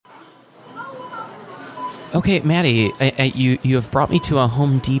Okay, Matty, you have brought me to a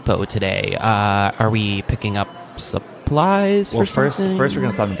Home Depot today. Are we picking up supplies for something? First we're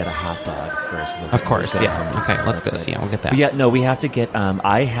going to stop and get a hot dog first. Of course, yeah. Okay, let's go. Yeah, we'll get that. But yeah, no, we have to get.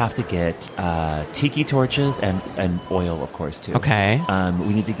 I have to get tiki torches and oil, of course, too. Okay.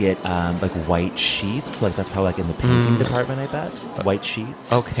 We need to get like white sheets. Like that's probably like in the painting department. I bet white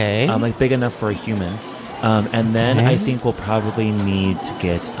sheets. Okay. Like big enough for a human. And then I think we'll probably need to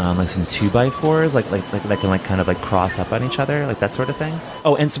get like some 2x4s, like that can like kind of like cross up on each other, like that sort of thing.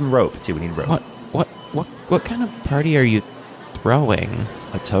 Oh, and some rope too. We need rope. What kind of party are you throwing?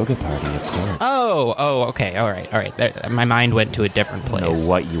 A toga party, of course. Oh, okay, all right. My mind went to a different place. I don't know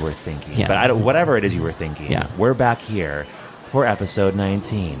what you were thinking, yeah. But whatever it is you were thinking, yeah. We're back here for episode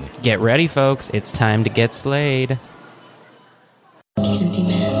 19. Get ready, folks. It's time to get slayed.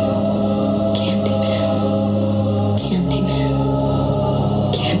 Candyman.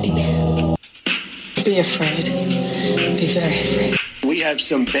 Be afraid. Be very afraid. We have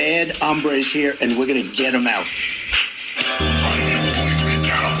some bad hombres here, and we're going to get them out.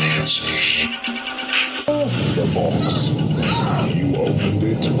 The box. You opened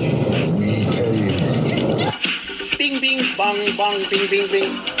it. We came. Bing, bing, bong, bong, bing, bing, bing.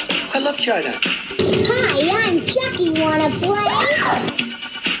 I love China. Hi, I'm Chucky. Wanna play?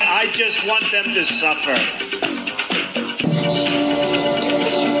 I just want them to suffer.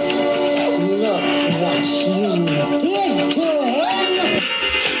 Look what you did to him.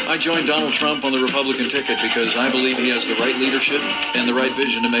 I joined Donald Trump on the Republican ticket because I believe he has the right leadership and the right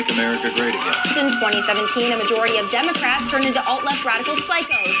vision to make America great again. In 2017, a majority of Democrats turned into alt-left radical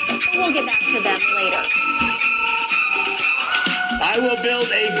psychos. But we'll get back to them later. I will build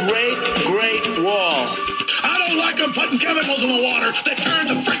a great, great wall. I don't like them putting chemicals in the water that turn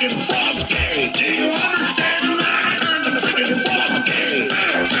the friggin' frogs gay. Do you understand that? Turn the friggin' frogs gay.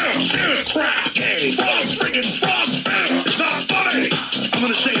 Serious crap gay. Frogs, friggin' frogs. It's not funny. I'm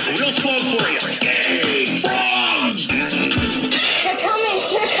gonna say it real slow for you. Gay. Frogs. They're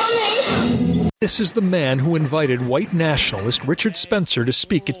coming. This is the man who invited white nationalist Richard Spencer to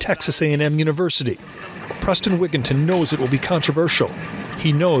speak at Texas A&M University. Preston Wigginton knows it will be controversial.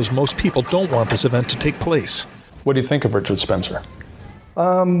 He knows most people don't want this event to take place. What do you think of Richard Spencer?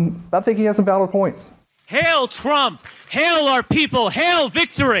 I think he has some valid points. Hail Trump! Hail our people! Hail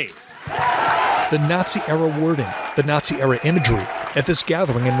victory! The Nazi-era wording, the Nazi-era imagery at this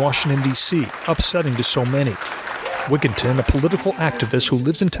gathering in Washington, D.C., upsetting to so many. Wigginton, a political activist who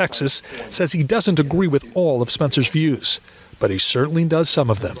lives in Texas, says he doesn't agree with all of Spencer's views, but he certainly does some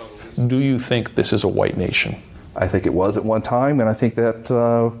of them. Do you think this is a white nation? I think it was at one time, and I think that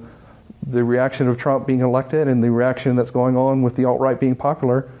the reaction of Trump being elected and the reaction that's going on with the alt-right being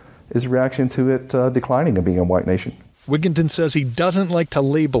popular is a reaction to it declining and being a white nation. Wigginton says he doesn't like to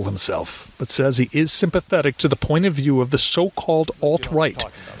label himself, but says he is sympathetic to the point of view of the so-called alt-right,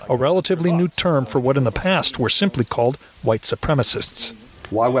 a relatively new term for what in the past were simply called white supremacists.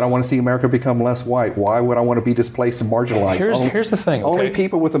 Why would I want to see America become less white? Why would I want to be displaced and marginalized? Here's the thing. Okay? Only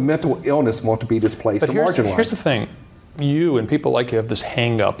people with a mental illness want to be displaced and marginalized. Here's the thing. You and people like you have this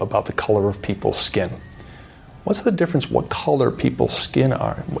hang-up about the color of people's skin. What's the difference what color people's skin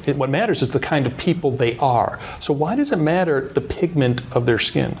are? What matters is the kind of people they are. So why does it matter the pigment of their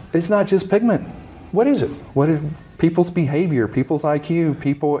skin? It's not just pigment. What is it? People's behavior, people's IQ,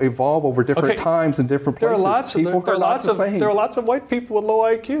 people evolve over different times and different places. There are lots of white people with low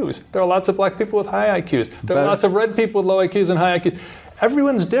IQs. There are lots of black people with high IQs. There are lots of red people with low IQs and high IQs.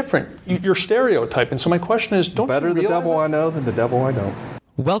 Everyone's different. You're stereotyping. So my question is, don't you realize better the devil I know than the devil I don't.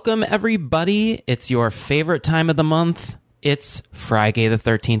 Welcome, everybody. It's your favorite time of the month. It's Friday the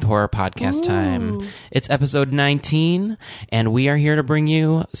 13th Horror Podcast time. It's episode 19, and we are here to bring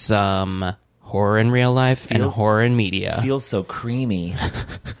you some horror in real life and horror in media. Feels so creamy.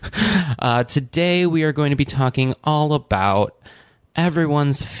 Today we are going to be talking all about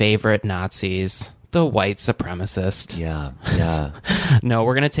everyone's favorite Nazis, the white supremacist. Yeah. No,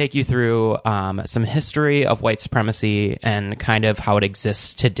 we're going to take you through some history of white supremacy and kind of how it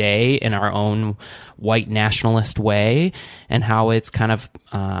exists today in our own white nationalist way, and how it's kind of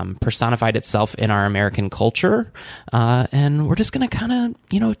personified itself in our American culture. And we're just going to kind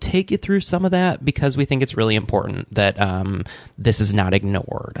of, take you through some of that because we think it's really important that this is not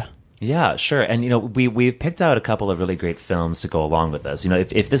ignored. Yeah, sure. And, we've picked out a couple of really great films to go along with this.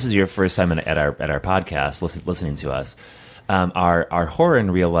 If this is your first time at our podcast, listening to us, our horror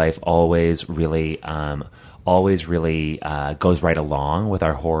in real life always really goes right along with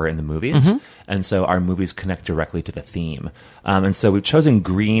our horror in the movies. Mm-hmm. And so our movies connect directly to the theme. And so we've chosen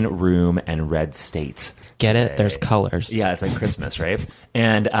Green Room and Red State Get it? There's colors. Yeah, it's like Christmas, right?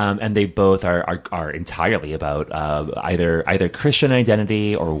 And they both are entirely about either Christian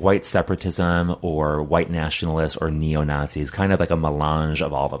identity or white separatism or white nationalists or neo-Nazis, kind of like a melange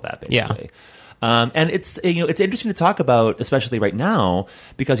of all of that, basically. Yeah. And it's interesting to talk about, especially right now,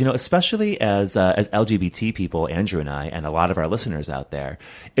 because, especially as LGBT people, Andrew and I, and a lot of our listeners out there,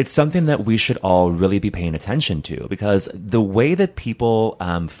 it's something that we should all really be paying attention to, because the way that people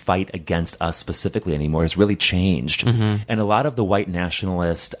fight against us specifically anymore has really changed. Mm-hmm. And a lot of the white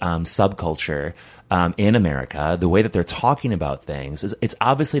nationalist subculture in America, the way that they're talking about things it's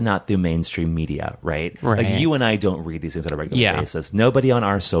obviously not through mainstream media, right? Like you and I don't read these things on a regular basis. Nobody on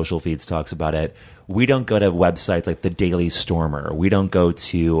our social feeds talks about it. We don't go to websites like the Daily Stormer. We don't go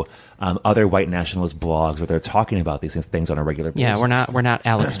to other white nationalist blogs where they're talking about these things on a regular basis. Yeah, we're not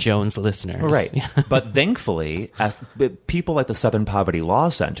Alex Jones listeners. Right. But thankfully, as people like the Southern Poverty Law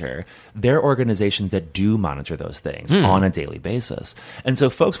Center, they're organizations that do monitor those things on a daily basis. And so,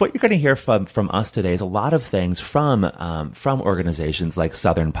 folks, what you're going to hear from us today is a lot of things from organizations like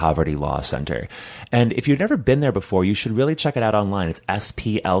Southern Poverty Law Center. And if you've never been there before, you should really check it out online. It's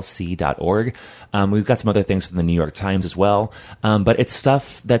splc.org. We've got some other things from the New York Times as well. But it's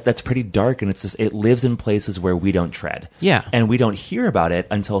stuff that's pretty dark, and it lives in places where we don't tread. Yeah. And we don't hear about it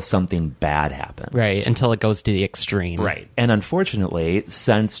until something bad happens. Right, until it goes to the extreme. Right. And unfortunately,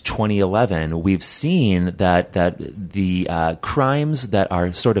 since 2011, we've seen that the crimes that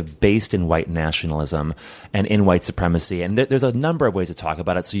are sort of based in white nationalism and in white supremacy, and there's a number of ways to talk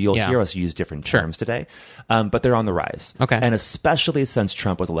about it, so you'll hear us use different terms today, but they're on the rise. Okay. And especially since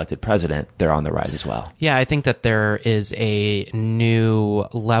Trump was elected president, they're on the rise as well. Yeah, I think that there is a new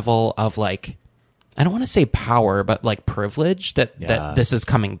level of, like, I don't want to say power, but like privilege that this is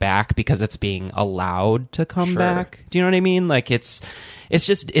coming back because it's being allowed to come back. Do you know what I mean? Like it's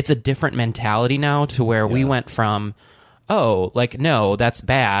a different mentality now, to where we went from, oh, like, no, that's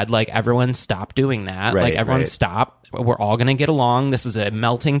bad. Like, everyone stop doing that. Right, like, everyone stop. We're all going to get along. This is a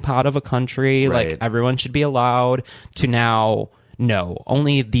melting pot of a country. Right. Like, everyone should be allowed, to now, no,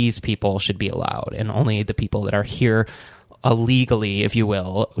 only these people should be allowed, and only the people that are here illegally, if you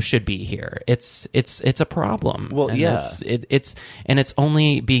will, should be here. It's a problem. Well, and yeah, it's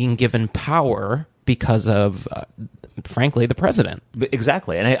only being given power because of, frankly, the president.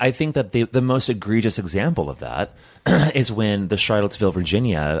 Exactly. And I think that the most egregious example of that is when the Charlottesville,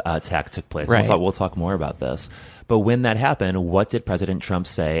 Virginia attack took place. Right. We'll talk more about this. But when that happened, what did President Trump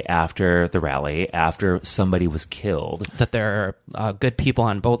say after the rally, after somebody was killed? That there are good people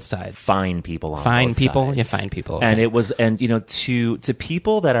on both sides. Fine people on both sides. Yeah, fine people. Okay. And it was, to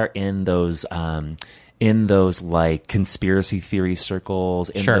people that are in those like conspiracy theory circles,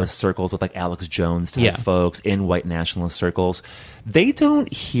 in those circles with like Alex Jones type folks, in white nationalist circles, they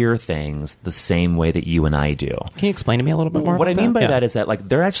don't hear things the same way that you and I do. Can you explain to me a little bit more? What I mean by that? that is that, like,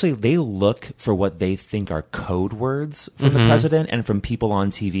 they look for what they think are code words from the president and from people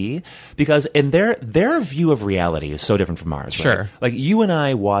on TV, because in their view of reality is so different from ours. Right? Sure. Like, you and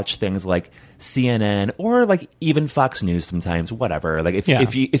I watch things like CNN or like even Fox News sometimes, whatever. Like,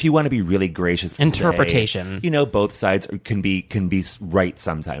 if you want to be really gracious, and interpretation, say, both sides can be right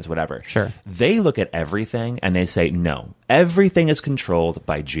sometimes, whatever. Sure. They look at everything and they say, no, everything is controlled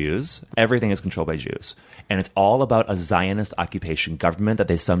by Jews. Everything is controlled by Jews. And it's all about a Zionist occupation government that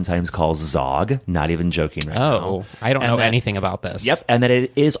they sometimes call Zog. Not even joking right now. Oh, I don't know anything about this. Yep. And that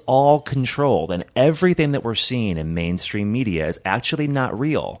it is all controlled. And everything that we're seeing in mainstream media is actually not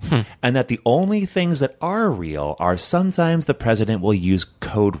real. And that the only things that are real are sometimes the president will use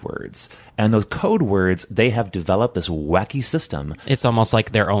code words. And those code words, they have developed this wacky system. It's almost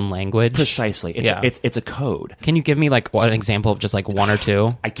like their own language. Precisely. It's a code. Can you give me like one example of just like one or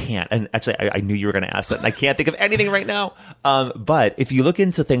two? I can't. And actually, I knew you were going to ask that. And I can't think of anything right now. But if you look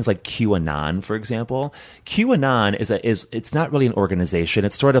into things like QAnon, for example, QAnon it's not really an organization.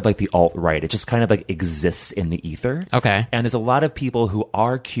 It's sort of like the alt-right. It just kind of like exists in the ether. Okay. And there's a lot of people who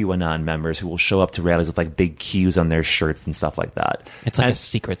are QAnon members who will show up to rallies with like big Qs on their shirts and stuff like that. It's like a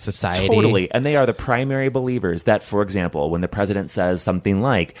secret society. Totally. And they are the primary believers that, for example, when the president says something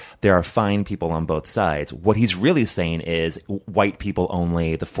like, there are fine people on both sides, what he's really saying is white people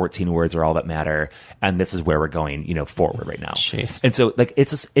only, the 14 words are all that matter, and this is where we're going, forward right now. Jeez. And so, like,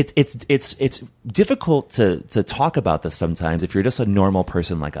 it's difficult to talk about this sometimes if you're just a normal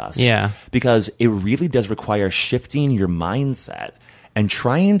person like us. Yeah. Because it really does require shifting your mindset and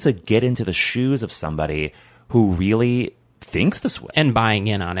trying to get into the shoes of somebody who really thinks this way, and buying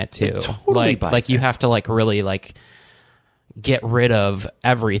in on it too. It totally like you have to like really like get rid of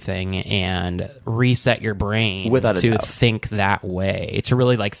everything and reset your brain without a to doubt. think that way, to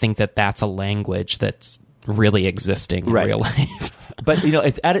really like think that that's a language that's really existing in real life. But, you know,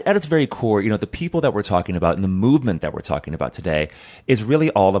 at its very core, you know, the people that we're talking about and the movement that we're talking about today is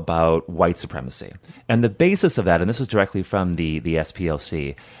really all about white supremacy. And the basis of that, and this is directly from the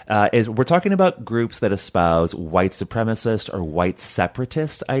SPLC, is we're talking about groups that espouse white supremacist or white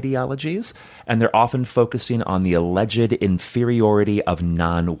separatist ideologies, and they're often focusing on the alleged inferiority of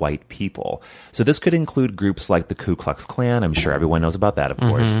non-white people. So this could include groups like the Ku Klux Klan. I'm sure everyone knows about that, of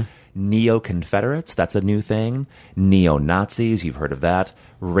course. Neo-Confederates, that's a new thing. Neo-Nazis, you've heard of that.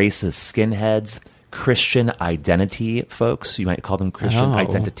 Racist skinheads. Christian identity folks, you might call them Christian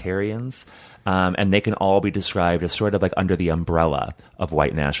identitarians. And they can all be described as sort of like under the umbrella of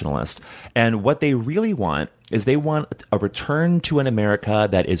white nationalists. And what they really want is they want a return to an America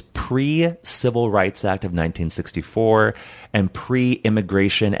that is pre-Civil Rights Act of 1964 and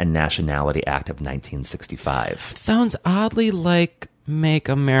pre-Immigration and Nationality Act of 1965. Sounds oddly like Make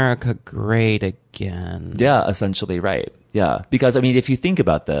America Great Again. Yeah, essentially, right. Yeah, because, I mean, if you think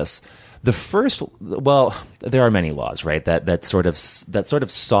about this, the first, well, there are many laws, right, that sort of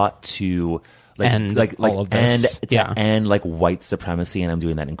sought to end like white supremacy, and I'm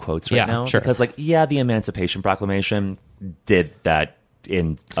doing that in quotes right now, because the Emancipation Proclamation did that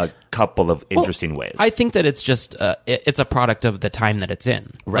in a couple of interesting ways. I think that it's just it's a product of the time that it's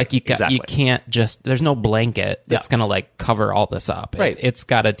in. Right, like you can't just, there's no blanket that's going to like cover all this up. Right. It's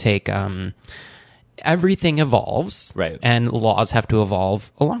got to take everything evolves, right, and laws have to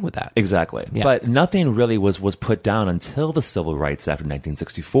evolve along with that. Exactly. Yeah. But nothing really was put down until the Civil Rights Act of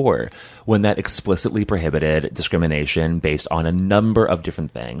 1964, when that explicitly prohibited discrimination based on a number of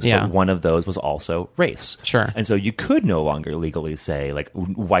different things. Yeah. But one of those was also race. Sure. And so you could no longer legally say like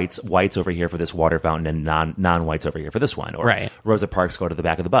whites over here for this water fountain and non-whites over here for this one, or right. Rosa Parks go to the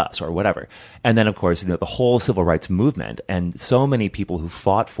back of the bus, or whatever. And then of course, you know, the whole civil rights movement and so many people who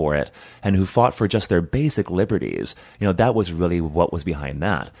fought for it and who fought for just their basic liberties, you know, that was really what was behind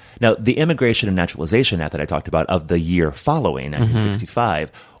that. Now, the Immigration and Naturalization Act that I talked about of the year following 1965,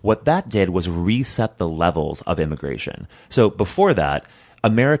 what that did was reset the levels of immigration. So before that,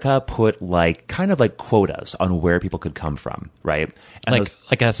 America put kind of like quotas on where people could come from, right? And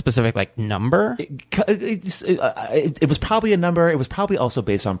like a specific number? It was probably a number. It was probably also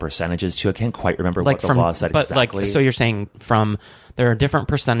based on percentages too. I can't quite remember what the law said exactly. So you're saying there are different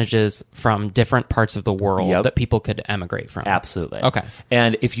percentages from different parts of the world that people could emigrate from. Absolutely. Okay.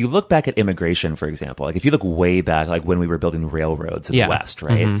 And if you look back at immigration, for example, like if you look way back, like when we were building railroads in the West,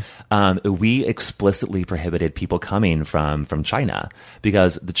 right? We explicitly prohibited people coming from China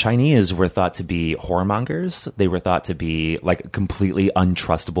because the Chinese were thought to be whoremongers. They were thought to be like completely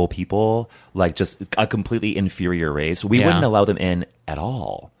untrustable people, like just a completely inferior race. We wouldn't allow them in at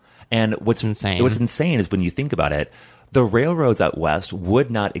all. And what's insane is when you think about it, the railroads out west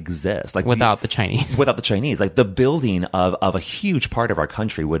would not exist without the Chinese. Without the Chinese, like the building of a huge part of our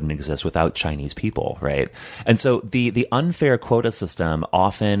country wouldn't exist without Chinese people, right? And so the unfair quota system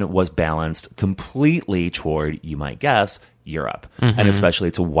often was balanced completely toward, you might guess, Europe, and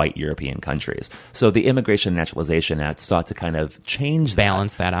especially to white European countries. So the Immigration and Naturalization Act sought to kind of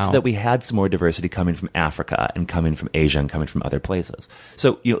balance that out, so that we had some more diversity coming from Africa and coming from Asia and coming from other places.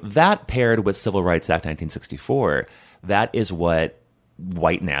 So, you know, that paired with Civil Rights Act 1964, that is what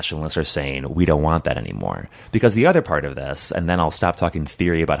white nationalists are saying. We don't want that anymore. Because the other part of this, and then I'll stop talking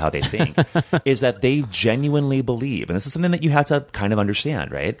theory about how they think, is that they genuinely believe, and this is something that you have to kind of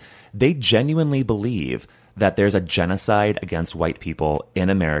understand, right? They genuinely believe that there's a genocide against white people in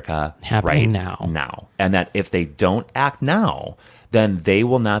America happening now. And that if they don't act now, then they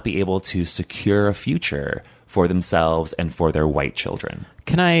will not be able to secure a future for themselves and for their white children.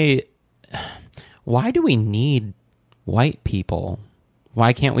 Why do we need white people?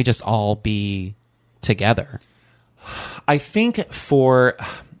 Why can't we just all be together? I think for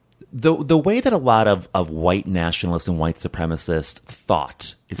the way that a lot of white nationalist and white supremacist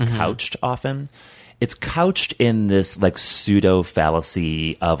thought is couched often, it's couched in this like pseudo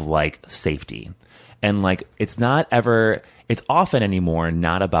fallacy of like safety. And like it's often anymore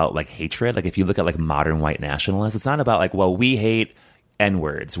not about like hatred. Like if you look at like modern white nationalists, it's not about like, well, we hate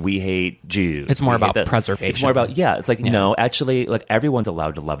N-words, we hate Jews. It's more about preservation. It's more about, it's like, no, actually, like everyone's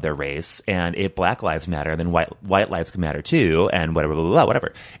allowed to love their race, and if Black lives matter, then white lives can matter too, and whatever, blah, blah, blah,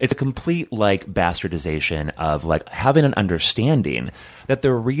 whatever. It's a complete like bastardization of like having an understanding that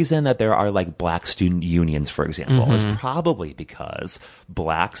the reason that there are like black student unions, for example, is probably because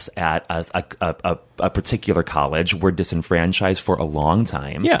blacks at a particular college were disenfranchised for a long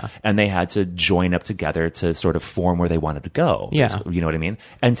time. Yeah. And they had to join up together to sort of form where they wanted to go. Yeah. You know what I mean?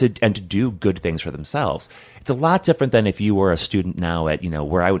 And to do good things for themselves. It's a lot different than if you were a student now at,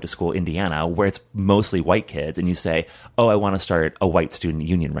 where I went to school, Indiana, where it's mostly white kids, and you say, oh, I want to start a white student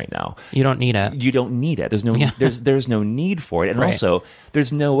union right now. You don't need it. You don't need it. There's no there's no need for it. And also,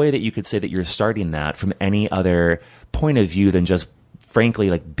 there's no way that you could say that you're starting that from any other point of view than just frankly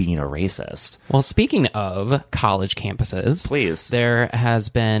like being a racist. Well, speaking of college campuses, please, there has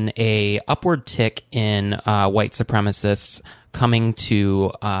been a upward tick in white supremacists coming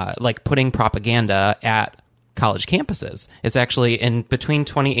to putting propaganda at college campuses. It's actually in between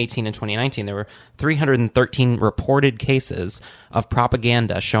 2018 and 2019, there were 313 reported cases of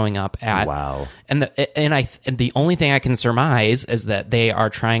propaganda showing up at. Wow. And the only thing I can surmise is that they are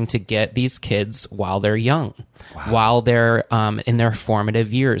trying to get these kids while they're young, while they're in their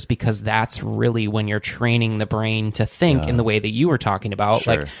formative years, because that's really when you're training the brain to think in the way that you were talking about.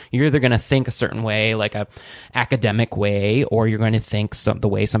 Sure. Like, you're either going to think a certain way, like a academic way, or you're going to think the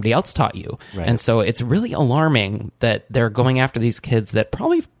way somebody else taught you. Right. And so it's really alarming that they're going after these kids that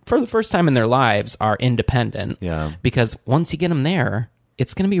probably for the first time in their lives are independent. Yeah. Because once you get them there,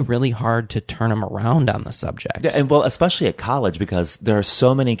 it's going to be really hard to turn them around on the subject. Yeah, and well, especially at college, because there are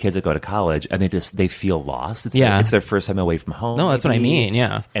so many kids that go to college and they feel lost. It's it's their first time away from home. No, that's what I mean.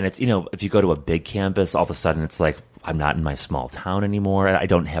 Yeah. And it's, if you go to a big campus, all of a sudden it's like, I'm not in my small town anymore. I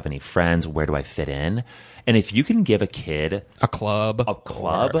don't have any friends. Where do I fit in? And if you can give a kid a club,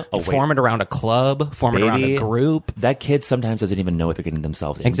 form it around a club, form it around a group, that kid sometimes doesn't even know what they're getting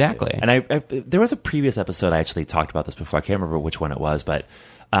themselves into. Exactly. And I there was a previous episode I actually talked about this before. I can't remember which one it was, but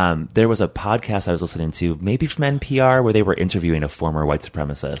there was a podcast I was listening to, maybe from NPR, where they were interviewing a former white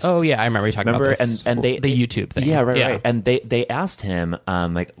supremacist. Oh yeah, I remember you talking about this. And the YouTube thing. Yeah, right. And they asked him, how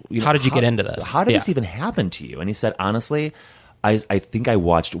did you get into this? How did this even happen to you? And he said, honestly, I think I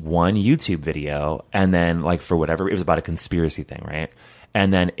watched one YouTube video, and then for whatever, it was about a conspiracy thing, right?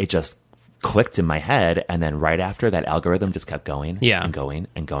 And then it just clicked in my head, and then right after, that algorithm just kept going and going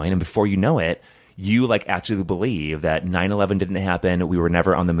and going, and before you know it, you actually believe that 9/11 didn't happen. We were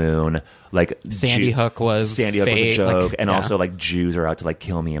never on the moon. Sandy Hook was a joke, and also Jews are out to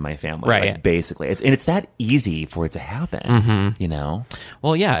kill me and my family. Right. Basically, it's that easy for it to happen.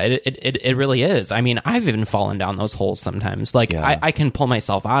 Well, yeah, it really is. I mean, I've even fallen down those holes sometimes. I can pull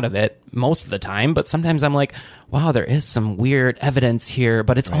myself out of it most of the time, but sometimes I'm like, wow, there is some weird evidence here,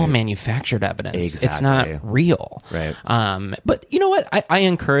 but it's all manufactured evidence. Exactly. It's not real. Right. But you know what? I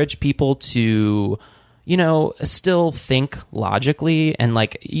encourage people to, still think logically, and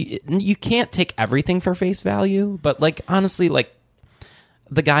you can't take everything for face value, but honestly,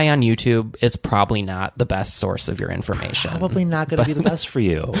 the guy on YouTube is probably not the best source of your information. Probably not going to be the best for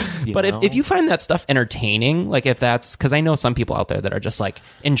you. But if you find that stuff entertaining, if that's, because I know some people out there that are just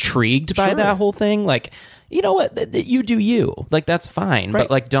intrigued by that whole thing, you know what, you do you. That's fine. Right.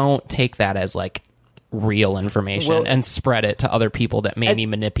 But don't take that as real information and spread it to other people that may be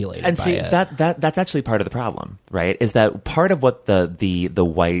manipulated and by see, it. That's actually part of the problem, right? Is that part of what the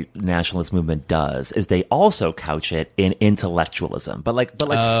white nationalist movement does is they also couch it in intellectualism, but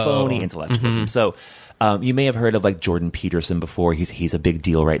phony intellectualism. So you may have heard of Jordan Peterson before. He's a big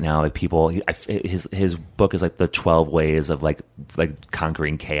deal right now. His book is the 12 ways of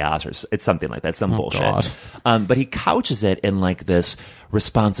conquering chaos, or it's something like that, some bullshit. But he couches it in this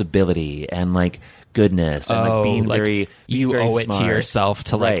responsibility and goodness and being very you owe it smart. To yourself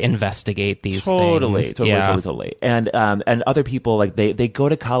to investigate these things. things. Totally. And other people they go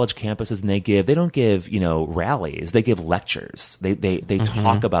to college campuses and they don't give rallies, they give lectures. They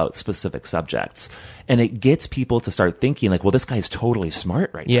talk about specific subjects, and it gets people to start thinking well, this guy's totally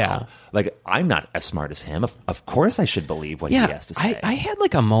smart right now. I'm not as smart as him. Of course I should believe what he has to say. I had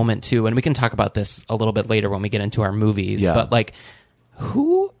a moment too, and we can talk about this a little bit later when we get into our movies, but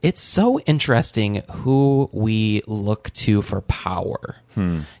it's so interesting who we look to for power.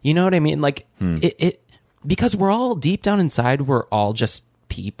 You know what I mean? Because we're all deep down inside, we're all just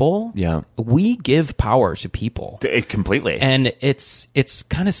people. Yeah. We give power to people. Completely. And it's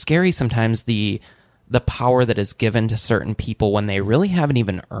kind of scary sometimes the power that is given to certain people when they really haven't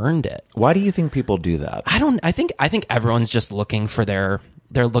even earned it. Why do you think people do that? I think everyone's just looking for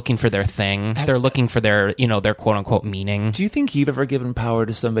they're looking for their thing. They're looking for their quote unquote meaning. Do you think you've ever given power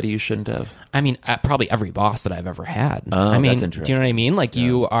to somebody you shouldn't have? I mean, probably every boss that I've ever had. Oh, I mean, that's interesting. Do you know what I mean?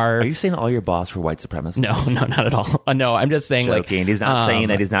 You are. Are you saying all your boss were white supremacists? No, not at all. No, I'm just saying joking. He's not saying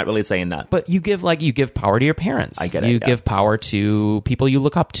that. He's not really saying that. But you give power to your parents. I get it. You give power to people you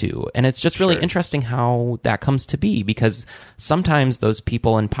look up to, and it's just really interesting how that comes to be, because sometimes those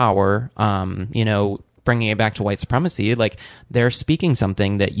people in power, bringing it back to white supremacy, like they're speaking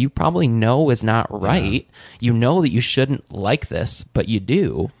something that you probably know is not right. You know that you shouldn't like this, but you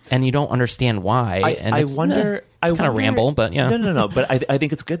do, and you don't understand why. I wonder. I kind of ramble, but yeah. No. But I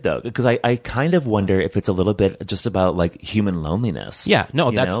think it's good though, because I kind of wonder if it's a little bit just about like human loneliness. Yeah,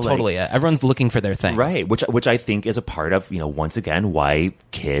 no, that's totally it. Everyone's looking for their thing, right? Which I think is a part of, once again, why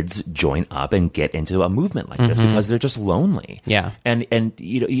kids join up and get into a movement like this, because they're just lonely. Yeah, and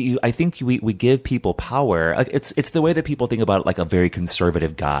I think we give people power. Like it's the way that people think about like a very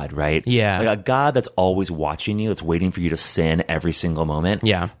conservative God, right? Yeah, like a God that's always watching you, that's waiting for you to sin every single moment.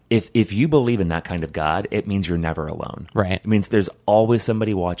 Yeah. If you believe in that kind of God, it means you're never alone. Right. It means there's always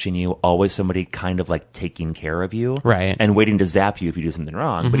somebody watching you, always somebody kind of like taking care of you. Right. And waiting to zap you if you do something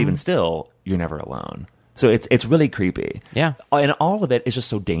wrong. But even still, you're never alone. So it's really creepy. Yeah. And all of it is just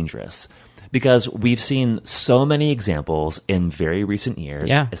so dangerous, because we've seen so many examples in very recent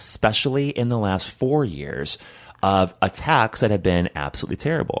years, especially in the last 4 years, of attacks that have been absolutely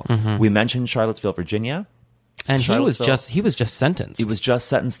terrible. We mentioned Charlottesville, Virginia. And he was just sentenced. He was just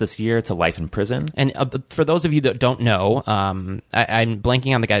sentenced this year to life in prison. And for those of you that don't know, I'm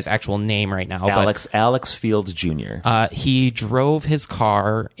blanking on the guy's actual name right now. Alex Fields Jr. He drove his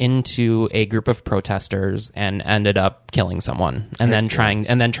car into a group of protesters and ended up killing someone, and then trying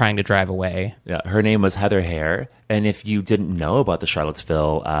to drive away. Yeah, her name was Heather Hare. And if you didn't know about the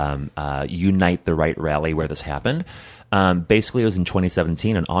Charlottesville Unite the Right rally where this happened, basically, it was in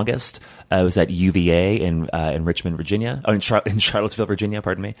 2017 in August. It was at UVA in Richmond, Virginia, in Charlottesville, Virginia,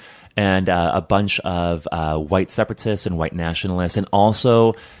 pardon me. And a bunch of white separatists and white nationalists, and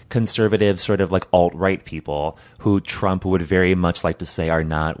also conservative, sort of like alt-right people who Trump would very much like to say are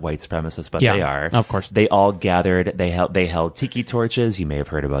not white supremacists, but they are. Of course. They all gathered. They held tiki torches. You may have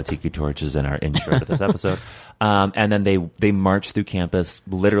heard about tiki torches in our intro to this episode. And then they marched through campus,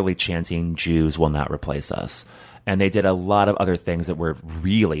 literally chanting, "Jews will not replace us." And they did a lot of other things that were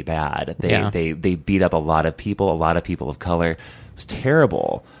really bad. They beat up a lot of people of color. It was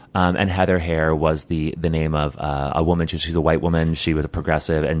terrible. And Heather Hare was the name of a woman. She's a white woman. She was a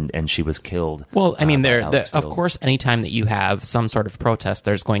progressive, and she was killed. Well, I mean, of course, anytime that you have some sort of protest,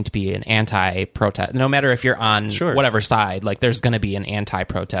 there's going to be an anti-protest. No matter if you're on whatever side, like there's going to be an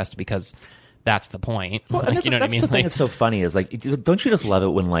anti-protest, because that's the point. Well, and you know what I mean? The thing that's so funny is, like, don't you just love it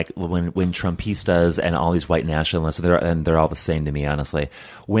when Trumpistas and all these white nationalists, they're all the same to me, honestly,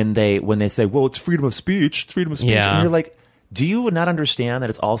 when they say, well, it's freedom of speech, and you're like, do you not understand that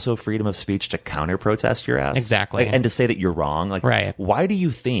it's also freedom of speech to counter protest your ass? Exactly. And to say that you're wrong? Like, why do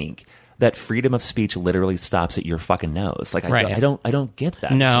you think that freedom of speech literally stops at your fucking nose? Like, I don't get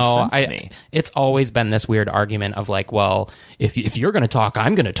that. No, it's always been this weird argument of like, well, if you're going to talk,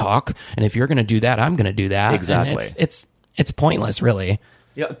 I'm going to talk, and if you're going to do that, I'm going to do that. Exactly. And it's pointless, really.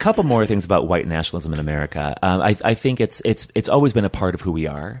 Yeah, a couple more things about white nationalism in America. I think it's always been a part of who we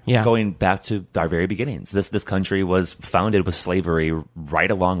are. Yeah. Going back to our very beginnings, this country was founded with slavery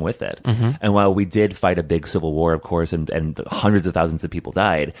right along with it. And while we did fight a big civil war, of course, and hundreds of thousands of people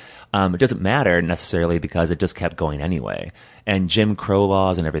died, it doesn't matter necessarily, because it just kept going anyway. And Jim Crow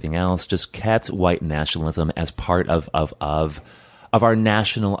laws and everything else just kept white nationalism as part of our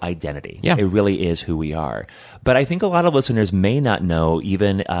national identity. Yeah. It really is who we are. But I think a lot of listeners may not know,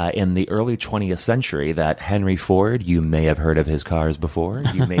 even in the early 20th century, that Henry Ford, you may have heard of his cars before.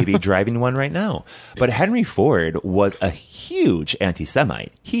 You may be driving one right now. But Henry Ford was a huge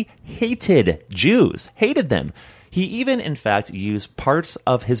anti-Semite. He hated Jews, hated them. He even, in fact, used parts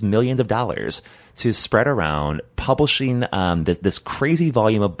of his millions of dollars to spread around publishing this crazy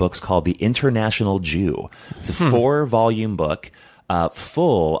volume of books called The International Jew. It's a 4-volume book.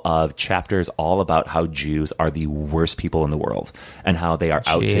 Full of chapters all about how Jews are the worst people in the world, and how they are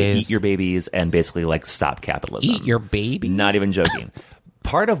out to eat your babies and basically like stop capitalism. Eat your baby? Not even joking.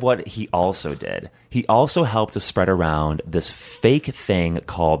 Part of what he also did, he also helped to spread around this fake thing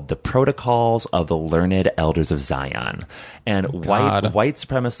called the Protocols of the Learned Elders of Zion. And white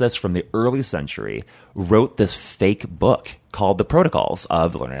supremacists from the early century wrote this fake book called the Protocols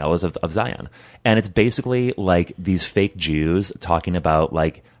of the Learned Elders of Zion. And it's basically like these fake Jews talking about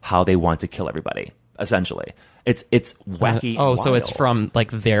like how they want to kill everybody, essentially. It's wacky. So it's from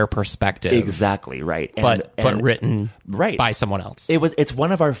like their perspective. Exactly, right. But written by someone else. It's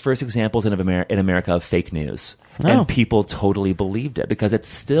one of our first examples in America of fake news. And people totally believed it, because it's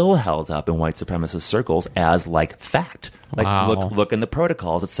still held up in white supremacist circles as like fact. Like, look in the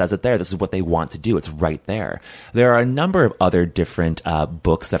protocols. It says it there. This is what they want to do. It's right there. There are a number of other different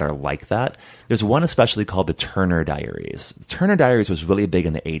books that are like that. There's one especially called the Turner Diaries. The Turner Diaries was really big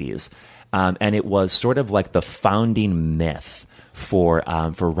in the 80s. And it was sort of like the founding myth for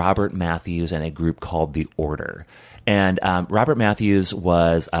Robert Matthews and a group called the Order. And Robert Matthews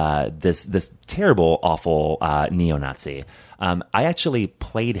was this terrible, awful neo-Nazi. I actually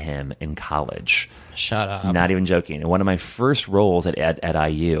played him in college. Shut up. Not even joking. In one of my first roles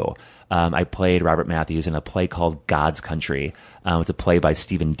at IU, I played Robert Matthews in a play called God's Country. It's a play by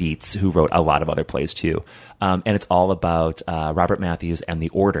Stephen Dietz, who wrote a lot of other plays too. And it's all about Robert Matthews and the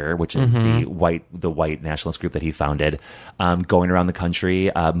Order, which is the white nationalist group that he founded, going around the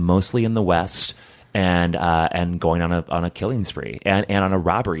country, mostly in the West, and going on a killing spree and on a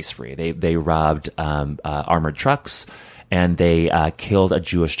robbery spree. They robbed armored trucks. And they killed a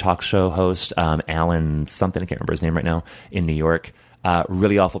Jewish talk show host, Alan something, I can't remember his name right now, in New York.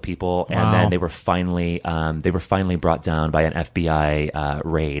 Really awful people. Wow. And then they were finally brought down by an FBI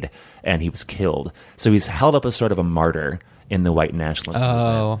raid, and he was killed. So he's held up as sort of a martyr in the white nationalist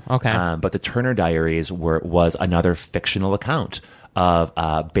movement. Oh, okay. But the Turner Diaries was another fictional account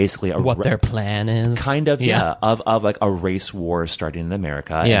of basically what their plan is, kind of, of like a race war starting in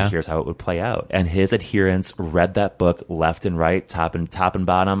America, and here's how it would play out. And his adherents read that book left and right, top and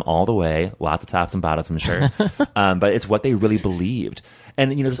bottom, all the way. Lots of tops and bottoms, I'm sure. But it's what they really believed.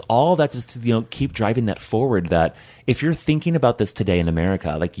 And, you know, just all that just to, you know, keep driving that forward, that if you're thinking about this today in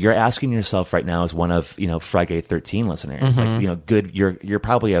America, like you're asking yourself right now as one of, you know, Friday 13 listeners, like, you know, good, you're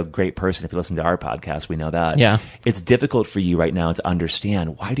probably a great person if you listen to our podcast. We know that. Yeah. It's difficult for you right now to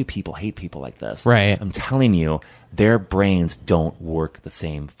understand, why do people hate people like this? Right. I'm telling you, their brains don't work the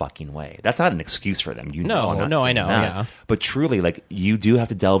same fucking way. That's not an excuse for them. You know, I'm not I saying know. that. Yeah. But truly, like, you do have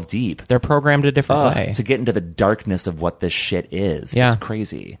to delve deep. They're programmed a different way To get into the darkness of what this shit is. Yeah. It's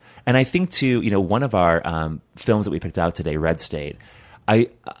crazy. And I think too, you know, one of our films that we picked out today, Red State,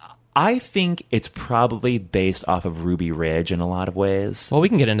 I think it's probably based off of Ruby Ridge in a lot of ways. Well, we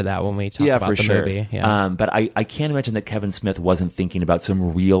can get into that when we talk about for the sure. movie. Yeah. But I can't imagine that Kevin Smith wasn't thinking about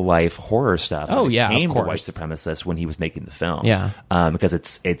some real life horror stuff. Oh, yeah, of became a white course. supremacist when he was making the film. Yeah. Because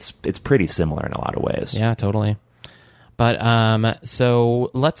it's pretty similar in a lot of ways. Yeah, totally. But so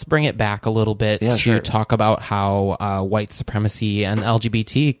let's bring it back a little bit to talk about how white supremacy and the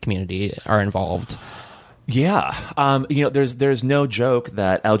LGBT community are involved. Yeah, you know, there's no joke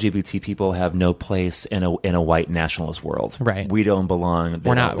that LGBT people have no place in a white nationalist world. Right, we don't belong.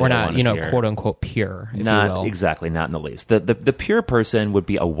 We're not, you know, quote unquote pure. If not you will. Exactly, not in the least. The pure person would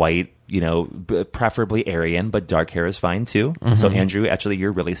be a white, you know, preferably Aryan, but dark hair is fine too. So Andrew, actually,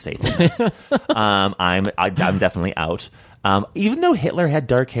 you're really safe in this. I'm definitely out. Even though Hitler had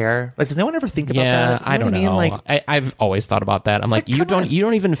dark hair, like, does no one ever think about that? I don't know. Like, I've always thought about that. I'm like you don't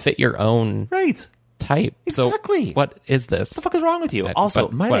even fit your own type. Exactly. So what is this? What the fuck is wrong with you? Also,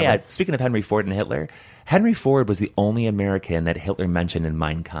 might I add, speaking of Henry Ford and Hitler, Henry Ford was the only American that Hitler mentioned in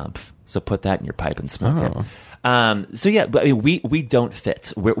Mein Kampf. So put that in your pipe and smoke it. So yeah, but I mean, we don't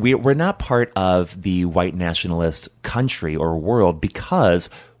fit. We're not part of the white nationalist country or world because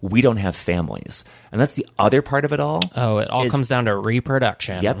we don't have families. And that's the other part of it all. Oh, it all comes down to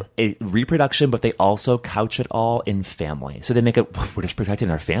reproduction. Yep, reproduction, but they also couch it all in family. So they make it, we're just protecting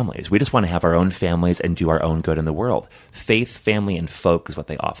our families. We just want to have our own families and do our own good in the world. Faith, family, and folk is what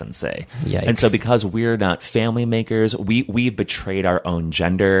they often say. Yikes. And so because we're not family makers, we betrayed our own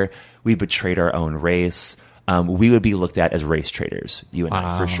gender, we betrayed our own race. We would be looked at as race traitors, you and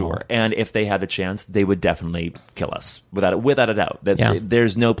I, for sure. And if they had the chance, they would definitely kill us, without a doubt.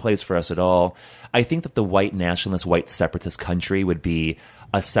 There's no place for us at all. I think that the white nationalist, white separatist country would be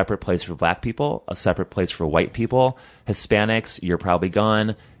a separate place for black people, a separate place for white people. Hispanics, you're probably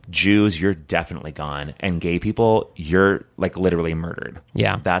gone. Jews, you're definitely gone. And gay people, you're like literally murdered.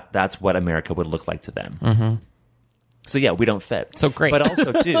 Yeah. That's what America would look like to them. So yeah, we don't fit. So great.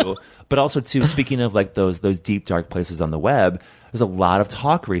 But also too, speaking of like those deep dark places on the web, there's a lot of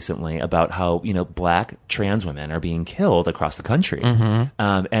talk recently about how, you know, black trans women are being killed across the country. And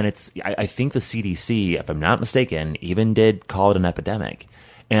I think the CDC, if I'm not mistaken, even did call it an epidemic.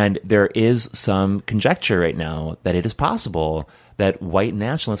 And there is some conjecture right now that it is possible that white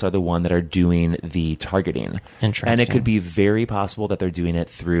nationalists are the one that are doing the targeting. Interesting. And it could be very possible that they're doing it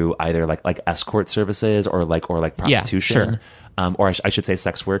through either like escort services or prostitution. Or I should say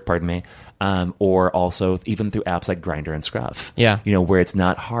sex work, pardon me. Or also even through apps like Grindr and Scruff. Yeah. You know, where it's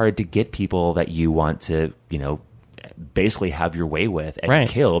not hard to get people that you want to, you know, basically have your way with and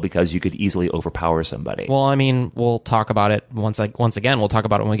kill because you could easily overpower somebody. Well, I mean, we'll talk about it once again, we'll talk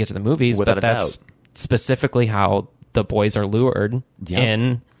about it when we get to the movies, Without but a that's doubt. Specifically how the boys are lured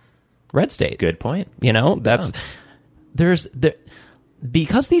in Red State. Good point. You know, that's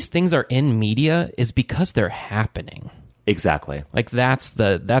because these things are in media is because they're happening. Exactly. Like that's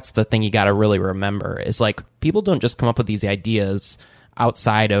the thing you got to really remember is like people don't just come up with these ideas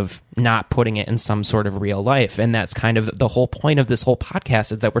outside of not putting it in some sort of real life. And that's kind of the whole point of this whole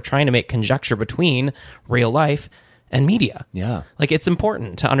podcast is that we're trying to make conjecture between real life and media. Yeah. Like it's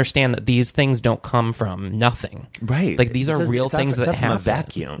important to understand that these things don't come from nothing. Right. Like these are real things that happen. From a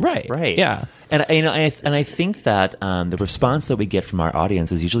vacuum. Right. Right. Yeah. And I think that the response that we get from our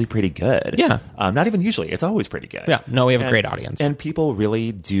audience is usually pretty good. Yeah. Not even usually. It's always pretty good. Yeah. No, we have a great audience. And people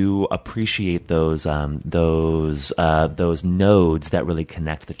really do appreciate those nodes that really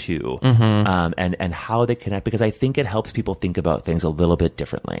connect the two. Mm-hmm. And how they connect, because I think it helps people think about things a little bit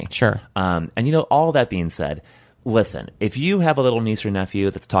differently. Sure. And all that being said, listen, if you have a little niece or nephew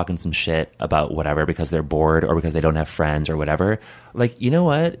that's talking some shit about whatever because they're bored or because they don't have friends or whatever, like, you know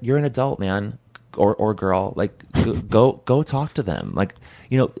what? You're an adult, man, or girl. Like, go talk to them. Like,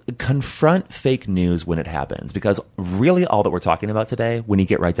 confront fake news when it happens, because really all that we're talking about today, when you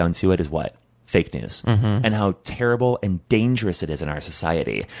get right down to it, is what? Fake news. Mm-hmm. And how terrible and dangerous it is in our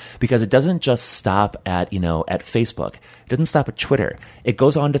society, because it doesn't just stop at Facebook. It doesn't stop at Twitter. It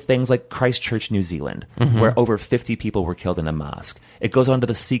goes on to things like Christchurch, New Zealand, mm-hmm. where over 50 people were killed in a mosque. It goes on to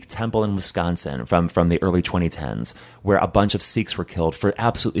the Sikh temple in Wisconsin from the early 2010s, where a bunch of Sikhs were killed for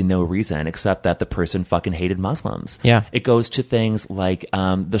absolutely no reason except that the person fucking hated Muslims. Yeah. It goes to things like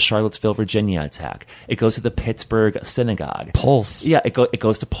the Charlottesville, Virginia attack. It goes to the Pittsburgh synagogue. Pulse. Yeah, it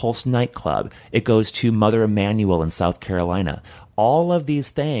goes to Pulse nightclub. It goes to Mother Emanuel in South Carolina. All of these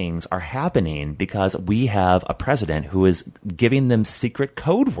things are happening because we have a president who is giving them secret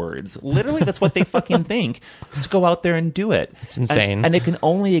code words. Literally, that's what they fucking think, to go out there and do it. It's insane. And it can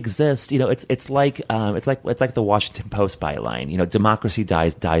only exist. It's like the Washington Post byline. Democracy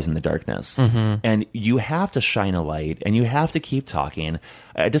dies in the darkness. Mm-hmm. And you have to shine a light, and you have to keep talking.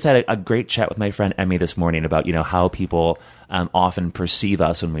 I just had a great chat with my friend Emmy this morning about how people often perceive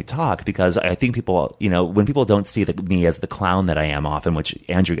us when we talk, because I think people, when people don't see me as the clown that I am often, which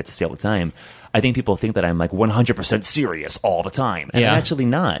Andrew gets to see all the time, I think people think that I'm like 100% serious all the time. And I'm actually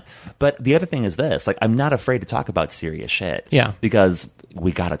not. But the other thing is this, like, I'm not afraid to talk about serious shit. Yeah. Because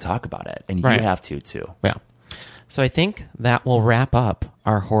we got to talk about it. And you have to too. Yeah. So I think that will wrap up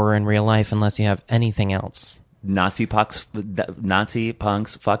our horror in real life, unless you have anything else. Nazi punks,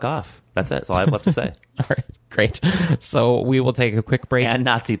 fuck off. That's it. That's all I have left to say. All right, great. So we will take a quick break. And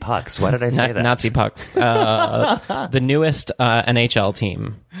Nazi pucks. Why did I say that? Nazi pucks. The newest NHL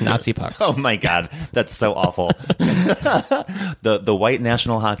team, Nazi pucks. Oh my God, that's so awful. The White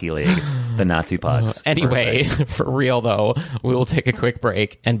National Hockey League, the Nazi pucks. Anyway, for real though, we will take a quick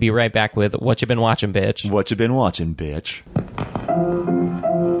break and be right back with What You Been Watching, Bitch. What You Been Watching, Bitch.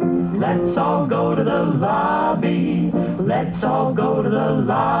 Let's all go to the lobby. Let's all go to the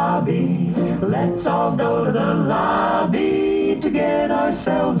lobby. Let's all go to the lobby to get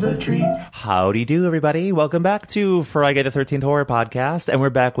ourselves a treat. Howdy do, everybody. Welcome back to Friday the 13th Horror Podcast. And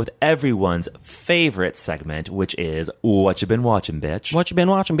we're back with everyone's favorite segment, which is What You Been Watching, Bitch. What You Been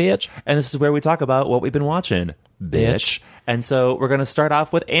Watching, Bitch. And this is where we talk about what we've been watching, bitch. And so we're going to start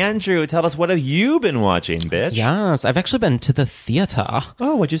off with Andrew. Tell us, what have you been watching, bitch? Yes, I've actually been to the theater.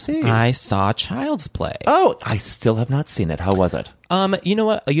 Oh, what'd you see? I saw Child's Play. Oh, I still have not seen it. How was it? You know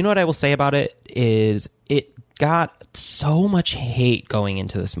what I will say about it is it got so much hate going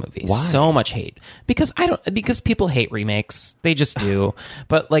into this movie. Why? So much hate. Because people hate remakes. They just do.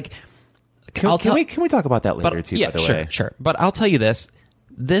 But like, can we talk about that later too, by the way? Sure. But I'll tell you this.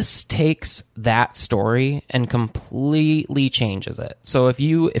 This takes that story and completely changes it. So if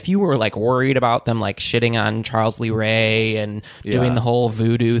you were like worried about them like shitting on Charles Lee Ray and doing the whole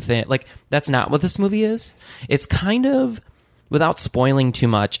voodoo thing, like that's not what this movie is. It's kind of, without spoiling too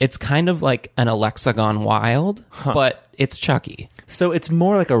much, it's kind of like an Alexa Gone Wild, but it's Chucky. So it's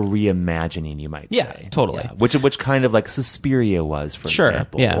more like a reimagining, you might say. Yeah, totally. Yeah. Which kind of like Suspiria was, for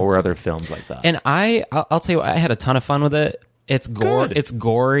example, or other films like that. And I'll tell you what, I had a ton of fun with it. It's it's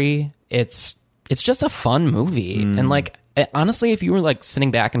gory. It's just a fun movie. And like, honestly, if you were like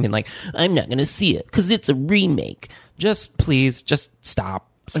sitting back and being like, I'm not going to see it because it's a remake, please stop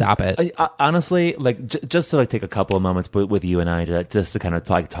it. Honestly, like just to like take a couple of moments with you and I just to kind of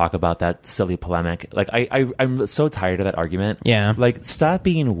talk about that silly polemic. Like I'm so tired of that argument. Yeah. Like, stop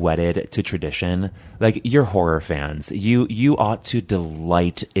being wedded to tradition. Like, you're horror fans. You ought to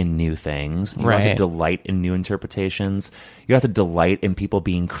delight in new things. You ought to delight in new interpretations. You have to delight in people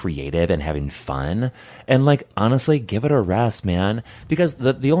being creative and having fun. And like, honestly, give it a rest, man. Because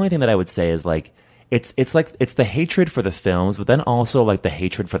the only thing that I would say is like, it's the hatred for the films, but then also like the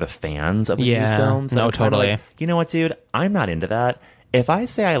hatred for the fans of the new films. No, totally. Like, you know what, dude? I'm not into that. If I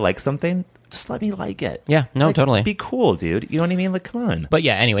say I like something, just let me like it. Yeah, no, like, totally. Be cool, dude. You know what I mean? Like, come on. But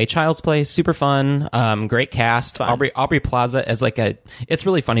yeah, anyway, Child's Play, super fun. Great cast. Fun. Aubrey Plaza as like it's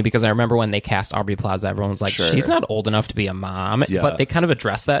really funny because I remember when they cast Aubrey Plaza, everyone was like, she's not old enough to be a mom. Yeah. But they kind of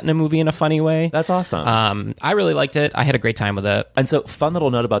addressed that in a movie in a funny way. That's awesome. I really liked it. I had a great time with it. And so, fun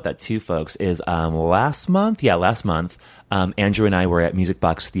little note about that too, folks, is last month, Andrew and I were at Music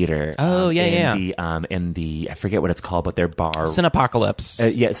Box Theater. In the I forget what it's called, but their bar,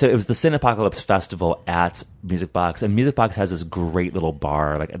 Cinepocalypse. So it was the Cinepocalypse Festival at Music Box, and Music Box has this great little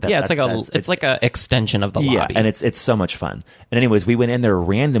bar. It's like a extension of the lobby, and it's so much fun. And anyways, we went in there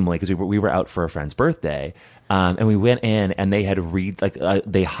randomly because we were out for a friend's birthday. And we went in, and they had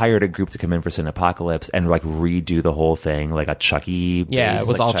they hired a group to come in for Cinepocalypse and like redo the whole thing, like a Chucky. Yeah, it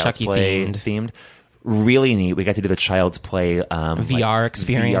was all Chucky themed. Really neat. We got to do the Child's Play VR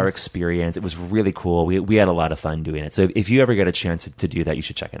experience. It was really cool. We had a lot of fun doing it. So if you ever get a chance to do that, you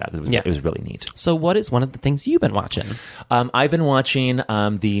should check it out. It was really neat. So what is one of the things you've been watching? I've been watching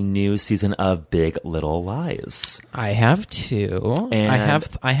the new season of Big Little Lies. I have too. And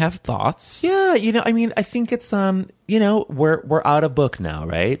I have thoughts. Yeah, I think it's we're out of book now,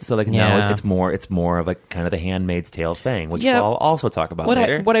 right? So now it's more of like kind of the Handmaid's Tale thing, which we'll also talk about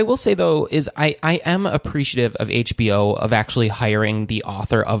later. What I will say though is I am appreciative of HBO of actually hiring the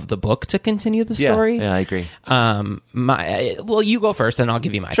author of the book to continue the story. Yeah, I agree. You go first, and I'll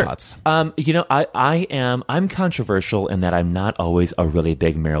give you my thoughts. I'm controversial in that I'm not always a really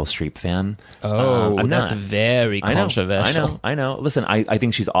big Meryl Streep fan. That's very controversial. I know. Listen, I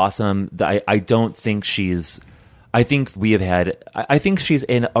think she's awesome. I don't think she's. I think we have had. I think she's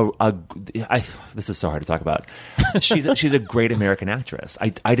in this is so hard to talk about. She's a great American actress.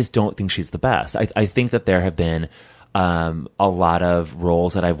 I just don't think she's the best. I think that there have been a lot of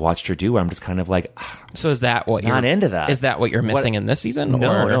roles that I've watched her do where I'm just kind of like. So is that what not into that? Is that what you're missing in this season?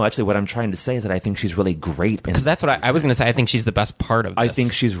 No. Actually, what I'm trying to say is that I think she's really great. Because that's what I was going to say. I think she's the best part of this. I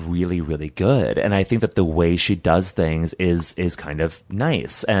think she's really, really good, and I think that the way she does things is kind of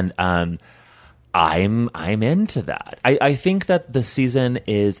nice, and I'm into that. I think that the season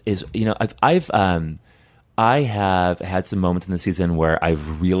is I have had some moments in the season where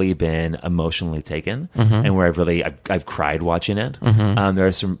I've really been emotionally taken, and where I've cried watching it.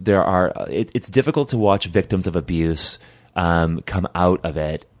 It's difficult to watch victims of abuse come out of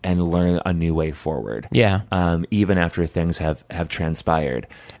it and learn a new way forward. Yeah. Even after things have transpired.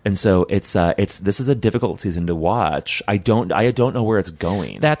 And so this is a difficult season to watch. I don't know where it's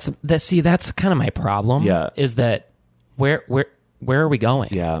going. That's kind of my problem. Yeah. Is that where are we going?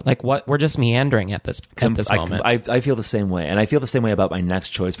 Yeah. Like what we're just meandering at this moment. I feel the same way. And I feel the same way about my next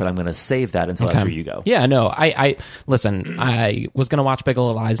choice, but I'm going to save that until after you go. Yeah, no. I listen, I was going to watch Big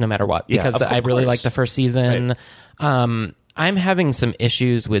Little Lies no matter what because I really liked the first season. Right. I'm having some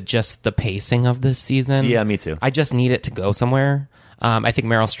issues with just the pacing of this season. Yeah, me too. I just need it to go somewhere. I think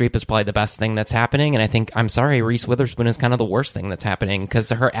Meryl Streep is probably the best thing that's happening, and I think, I'm sorry, Reese Witherspoon is kind of the worst thing that's happening because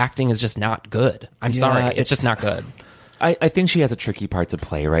her acting is just not good. I'm sorry, it's just not good. I think she has a tricky part to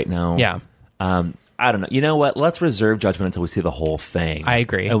play right now. Yeah. I don't know. You know what? Let's reserve judgment until we see the whole thing. I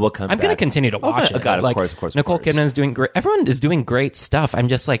agree. And we'll come back. I'm going to continue to watch it. God, of course. Nicole Kidman is doing great. Everyone is doing great stuff. I'm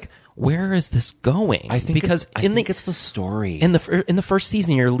just like, where is this going? I think it's the story. In the first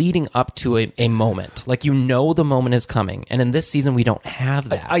season, you're leading up to a moment. Like, the moment is coming. And in this season, we don't have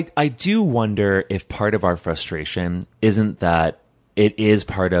that. I do wonder if part of our frustration isn't that it is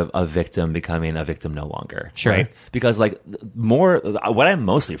part of a victim becoming a victim no longer. Sure. Right? Because what I'm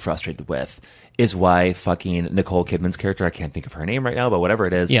mostly frustrated with is why fucking Nicole Kidman's character, I can't think of her name right now, but whatever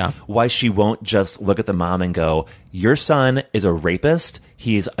it is, why she won't just look at the mom and go, your son is a rapist,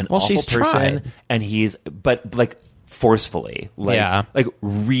 he's an awful person, and but like forcefully, like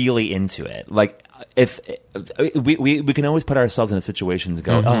really into it. Like, if we can always put ourselves in a situation to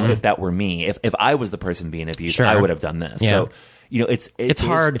go, oh, if that were me, if I was the person being abused, I would have done this. So, it's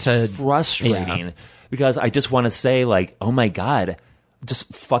hard to frustrating because I just want to say, like, oh my God,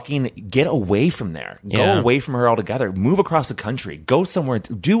 just fucking get away from there. Go away from her altogether. Move across the country. Go somewhere.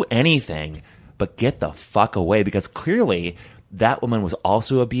 Do anything, but get the fuck away, because clearly that woman was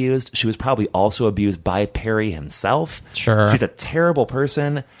also abused. She was probably also abused by Perry himself. Sure. She's a terrible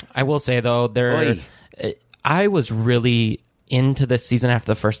person. I will say, though, I was really into this season after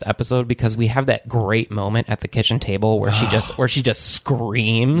the first episode because we have that great moment at the kitchen table where she just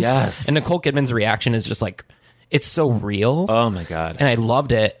screams. Yes. And Nicole Kidman's reaction is just like, it's so real. Oh my God. And I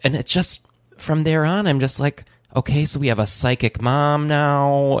loved it. And it's just, from there on, I'm just like, okay, so we have a psychic mom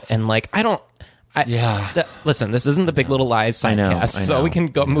now. And like, I Listen, this isn't the Big Little Lies sidecast, so we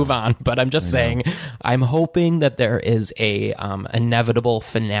can move on. But I'm just saying, I'm hoping that there is a inevitable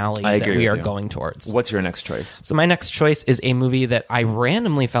finale that we are going towards. What's your next choice? So my next choice is a movie that I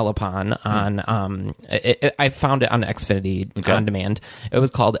randomly fell upon on. I found it on Xfinity on demand. It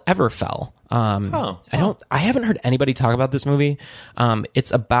was called Everfell. I haven't heard anybody talk about this movie.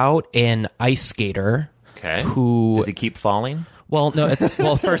 It's about an ice skater. Okay. Who does he keep falling? Well, no.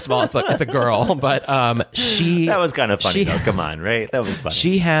 First of all, it's a girl, but she. That was kind of funny. Though. Come on, right? That was funny.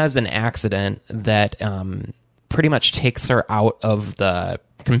 She has an accident that pretty much takes her out of the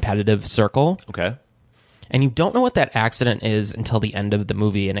competitive circle. Okay. And you don't know what that accident is until the end of the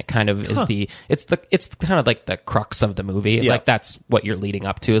movie, and it kind of is it's kind of like the crux of the movie. Yeah. Like that's what you're leading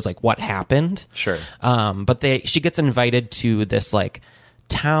up to is like what happened. Sure. But she gets invited to this like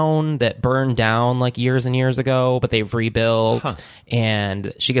town that burned down like years and years ago, but they've rebuilt,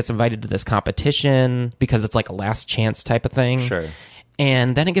 and she gets invited to this competition because it's like a last chance type of thing. Sure.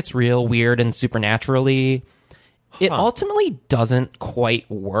 And then it gets real weird and supernaturally. It ultimately doesn't quite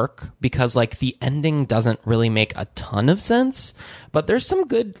work because like the ending doesn't really make a ton of sense, but there's some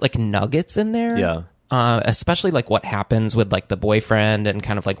good like nuggets in there. Yeah. Especially like what happens with like the boyfriend and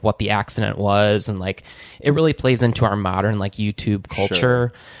kind of like what the accident was, and like it really plays into our modern like YouTube culture.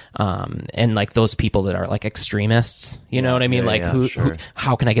 Sure. And like those people that are like extremists, you know what I mean? Who,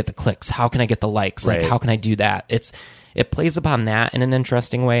 how can I get the clicks? How can I get the likes? Like, how can I do that? It plays upon that in an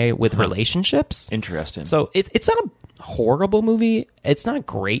interesting way with relationships. Interesting. So it's not a horrible movie. It's not a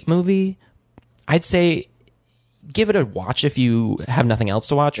great movie. I'd say give it a watch if you have nothing else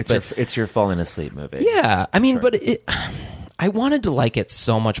to watch. It's your falling asleep movie. Yeah. I mean, but I wanted to like it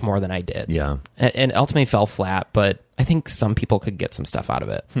so much more than I did. Yeah. And ultimately fell flat, but I think some people could get some stuff out of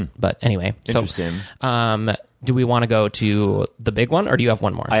it. But anyway. Interesting. So, do we want to go to the big one, or do you have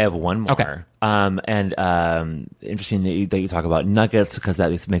one more? I have one more. Okay. Interesting that you talk about nuggets, because that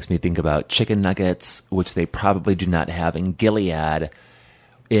makes me think about chicken nuggets, which they probably do not have in Gilead,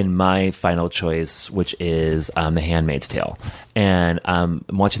 in my final choice, which is The Handmaid's Tale. And I'm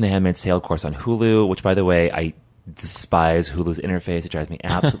watching The Handmaid's Tale, of course, on Hulu, which, by the way, I despise Hulu's interface. It drives me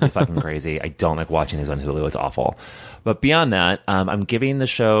absolutely fucking crazy. I don't like watching these on Hulu. It's awful. But beyond that, I'm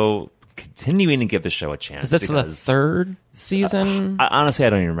continuing to give the show a chance. Is this the third season? Honestly, I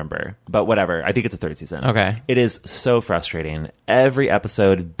don't even remember, but whatever. I think it's a third season. Okay. It is so frustrating. Every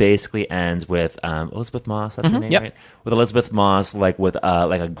episode basically ends with Elizabeth Moss. That's her name, right? With Elizabeth Moss, like with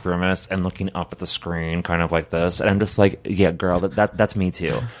like a grimace and looking up at the screen, kind of like this. And I'm just like, yeah, girl, that's me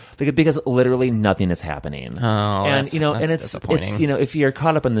too. Because literally nothing is happening. Oh, and that's it's disappointing. if you're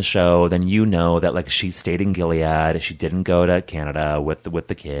caught up in the show, then you know that like she stayed in Gilead. She didn't go to Canada with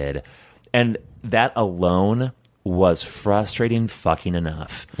the kid. And that alone was frustrating fucking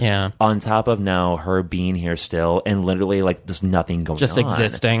enough. Yeah. On top of now her being here still and literally like there's nothing going on. Just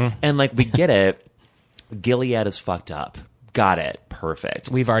existing. And like we get it. Gilead is fucked up. Got it.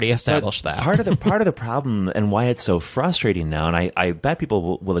 Perfect. We've already established that. Part of the problem and why it's so frustrating now, and I bet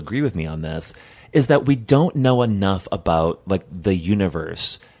people will agree with me on this, is that we don't know enough about like the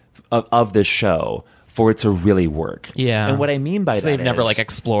universe of this show for it to really work. Yeah. And what I mean by that they've is, never like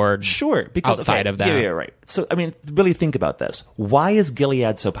explored because outside of that. Yeah, right. So I mean, really think about this. Why is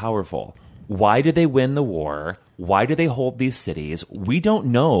Gilead so powerful? Why did they win the war? Why do they hold these cities? We don't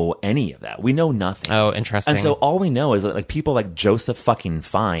know any of that. We know nothing. Oh, interesting. And so all we know is that like people like Joseph fucking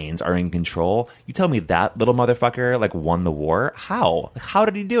Fiennes are in control. You tell me that little motherfucker like won the war? How? How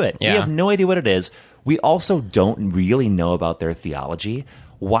did he do it? Yeah. We have no idea what it is. We also don't really know about their theology.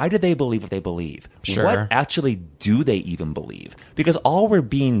 Why do they believe what they believe? Sure. What actually do they even believe? Because all we're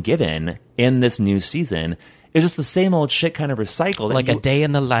being given in this new season is just the same old shit kind of recycled. Like a day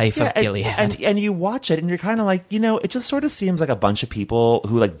in the life of Gilead. And you watch it and you're kind of like, it just sort of seems like a bunch of people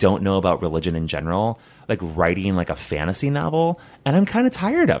who like don't know about religion in general, like writing like a fantasy novel. And I'm kind of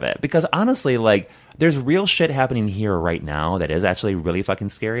tired of it because honestly, like there's real shit happening here right now that is actually really fucking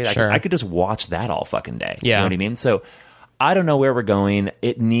scary. Sure. I could just watch that all fucking day. Yeah. You know what I mean? So I don't know where we're going.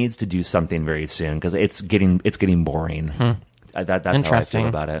 It needs to do something very soon because it's getting boring. That's how I feel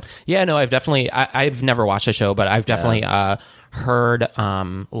about it. Yeah, no, I've never watched the show, but I've definitely heard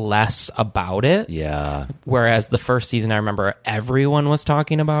less about it. Yeah. Whereas the first season, I remember everyone was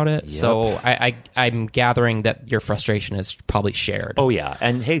talking about it. Yep. So I'm gathering that your frustration is probably shared. Oh, yeah.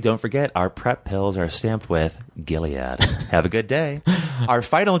 And hey, don't forget, our prep pills are stamped with Gilead. Have a good day. Our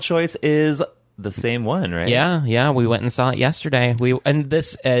final choice is the same one, right? Yeah, we went and saw it yesterday. And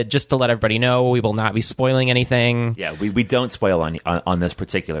this, just to let everybody know, we will not be spoiling anything. Yeah, we don't spoil on this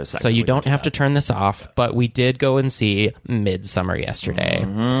particular segment. So you don't have to turn this off, but we did go and see MIDSOMMAR yesterday.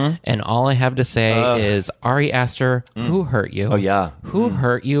 And all I have to say is Ari Aster, who hurt you? Oh, yeah. Who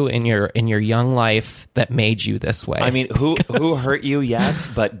hurt you in your young life that made you this way? I mean, who hurt you? Yes,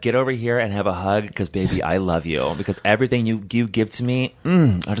 but get over here and have a hug because, baby, I love you. Because everything you give to me,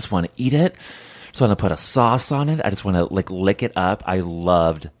 I just want to eat it. I just want to put a sauce on it. I just want to lick it up. I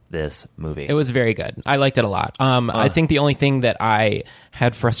loved this movie. It was very good. I liked it a lot. I think the only thing that I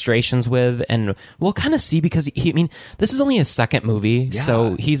had frustrations with, and we'll kind of see because this is only his second movie,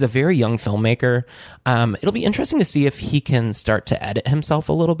 so he's a very young filmmaker. It'll be interesting to see if he can start to edit himself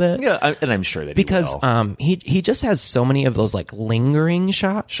a little bit. Yeah, and I'm sure that because he will. He just has so many of those lingering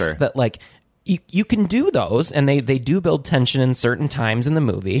shots that you can do those, and they do build tension in certain times in the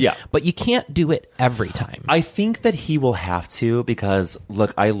movie. Yeah. But you can't do it every time. I think that he will have to because,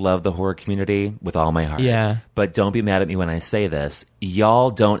 look, I love the horror community with all my heart. Yeah. But don't be mad at me when I say this. Y'all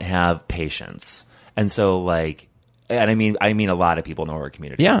don't have patience. And so, and I mean a lot of people in the horror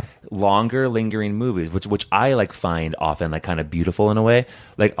community. Yeah. Longer, lingering movies, which I find often kind of beautiful in a way.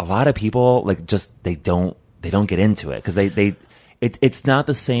 A lot of people just they don't get into it because it's not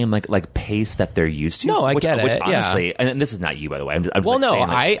the same pace that they're used to. No, I get it. Which honestly, and this is not you, by the way. I'm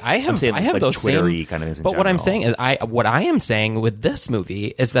saying, I have those Twittery same kind of things. But what I'm saying is, what I am saying with this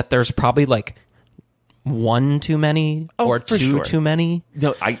movie is that there's probably one too many or two too many.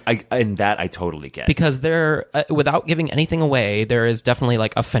 No, and that I totally get because there, without giving anything away, there is definitely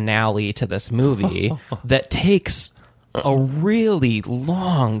a finale to this movie that takes a really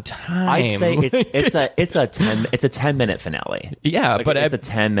long time. I'd say it's a 10-minute finale. Yeah, but it's a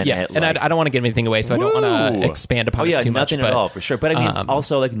 10-minute. Yeah, and I don't want to give anything away, so I don't want to expand upon it too much. Nothing at all, for sure. But I mean,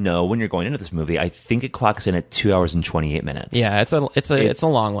 also no, when you're going into this movie, I think it clocks in at 2 hours and 28 minutes. Yeah, it's a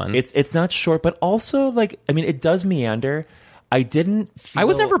long one. It's not short, but also it does meander. I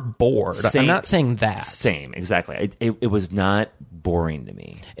was never bored. I'm not saying that. Same, exactly. It was not boring to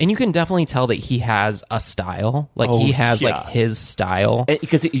me. And you can definitely tell that he has a style. He has his style.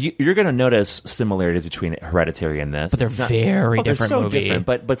 Because you're going to notice similarities between Hereditary and this. But they're very different so movie. Different.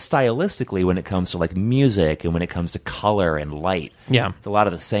 But stylistically, when it comes to music and when it comes to color and light, it's a lot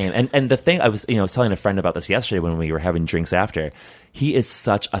of the same. And the thing I was telling a friend about this yesterday when we were having drinks after. He is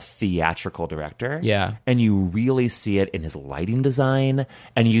such a theatrical director. Yeah. And you really see it in his lighting design.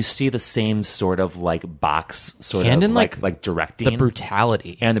 And you see the same sort of box sort and of in directing. The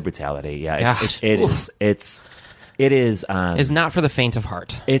brutality. And the brutality. Yeah. It's not for the faint of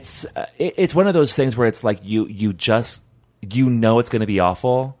heart. It's one of those things where it's you just it's going to be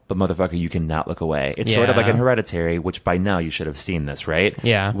awful, but motherfucker, you cannot look away. It's sort of like in Hereditary, which by now you should have seen this, right?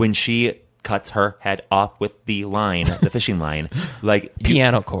 Yeah. When she cuts her head off with the fishing line,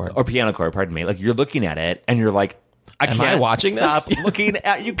 piano cord, pardon me. You're looking at it and you're Am I watching stop this? looking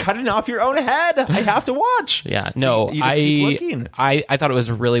at you cutting off your own head. I have to watch. Yeah, so no, you just keep looking. I thought it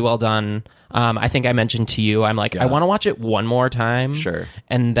was really well done. I think I mentioned to you, I want to watch it one more time. Sure.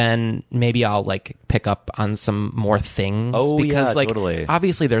 And then maybe I'll pick up on some more things. Oh, because yeah, totally.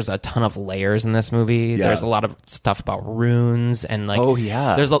 Obviously there's a ton of layers in this movie. Yeah. There's a lot of stuff about runes and oh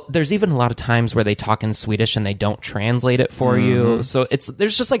yeah. There's even a lot of times where they talk in Swedish and they don't translate it for you. So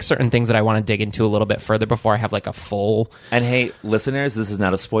there's just certain things that I want to dig into a little bit further before I have a full. And hey, listeners, this is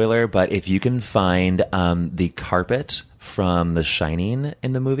not a spoiler, but if you can find the carpet from The Shining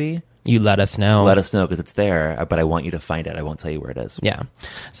in the movie, you let us know. Let us know because it's there, but I want you to find it. I won't tell you where it is. Yeah.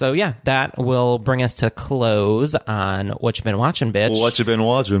 So yeah, that will bring us to close on What You Been Watching, Bitch. What You Been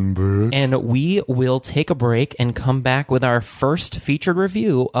Watching, Bitch. And we will take a break and come back with our first featured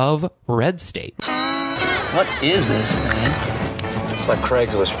review of Red State. What is this, man? It's like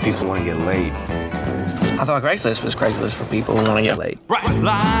Craigslist for people who want to get laid. I thought Craigslist was Craigslist for people who want to get laid.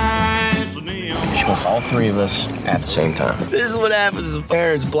 She wants all three of us at the same time. This is what happens when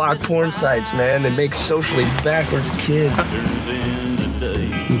parents block porn sites, man. They make socially backwards kids.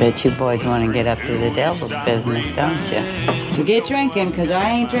 Bet you boys want to get up to the devil's business, don't you? So get drinking, because I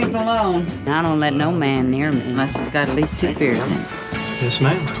ain't drinking alone. I don't let no man near me unless he's got at least 2 beers in. Yes,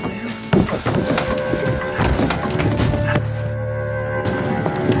 ma'am.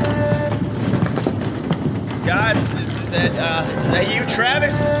 Guys, is that you,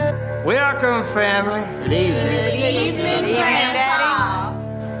 Travis? Welcome, family. Good evening. Good evening, Grandpa.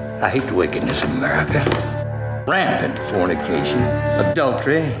 I hate the wickedness of America. Rampant fornication,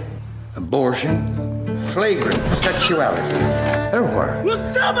 adultery, abortion, flagrant sexuality. Everywhere. Will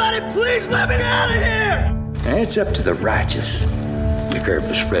somebody please let me out of here? And it's up to the righteous, with curb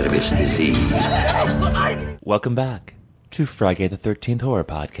the spread of its disease. Welcome back to Friday the 13th Horror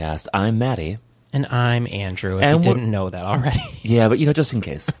Podcast. I'm Matty. And I'm Andrew, if you didn't know that already. Yeah, but just in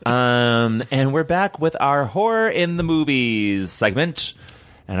case. And we're back with our Horror in the Movies segment.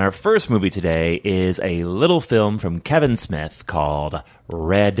 And our first movie today is a little film from Kevin Smith called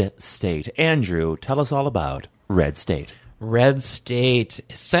Red State. Andrew, tell us all about Red State. Red State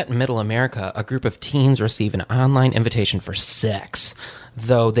is set in Middle America. A group of teens receive an online invitation for sex,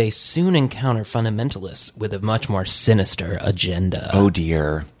 though they soon encounter fundamentalists with a much more sinister agenda. Oh,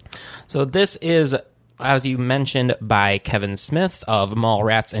 dear. So this is, as you mentioned, by Kevin Smith of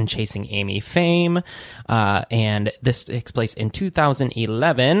Mallrats and Chasing Amy fame. And this takes place in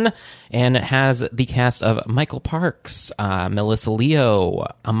 2011 and has the cast of Michael Parks, Melissa Leo,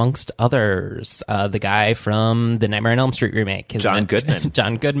 amongst others. The guy from the Nightmare on Elm Street remake. John Goodman.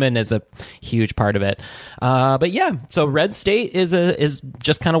 John Goodman is a huge part of it. But yeah, so Red State is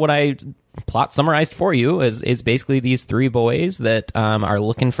just kind of what I plot summarized for you is basically these three boys that are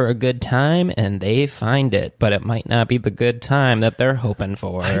looking for a good time, and they find it, but it might not be the good time that they're hoping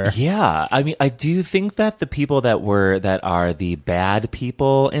for. Yeah, I mean, I do think that the people that are the bad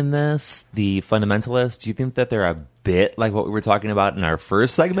people in this, the fundamentalists, do you think that they're a bit like what we were talking about in our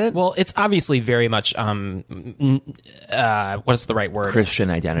first segment? Well, it's obviously very much what is the right word? Christian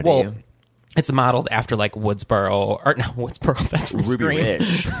identity. Well, it's modeled after like Woodsboro, or no, Woodsboro. That's from Ruby Scream.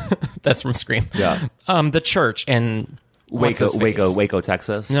 Ridge. That's from Scream. Yeah. The church in Waco,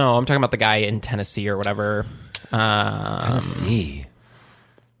 Texas. No, I'm talking about the guy in Tennessee or whatever. Tennessee.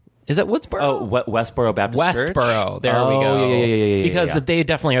 Is it Woodsboro? Oh, Westboro Baptist Church? Westboro. There we go. Yeah. Because they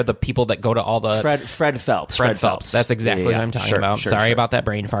definitely are the people that go to all the... Fred Phelps. Fred Phelps. That's exactly what I'm talking about. Sorry about that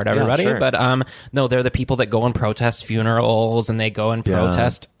brain fart, everybody. Yeah, sure. But no, they're the people that go and protest funerals, and they go and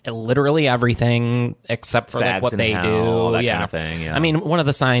protest literally everything except for like what they do. That kind of thing, yeah. I mean, one of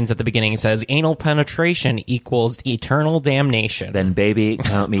the signs at the beginning says anal penetration equals eternal damnation. Then baby,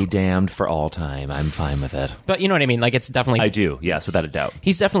 count me damned for all time. I'm fine with it. But you know what I mean? Like, it's definitely... I do, yes, without a doubt.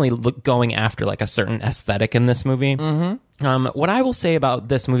 He's definitely going after like a certain aesthetic in this movie. Mm-hmm. What I will say about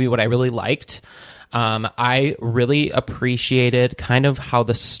this movie, what I really liked, I really appreciated kind of how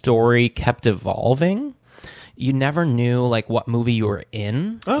the story kept evolving. You never knew like what movie you were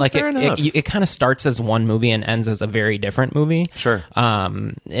in. Oh, like fair enough. It kind of starts as one movie and ends as a very different movie. Sure.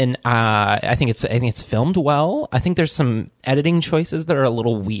 And I think it's filmed well. I think there's some editing choices that are a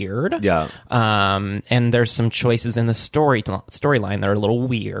little weird. Yeah. And there's some choices in the storyline that are a little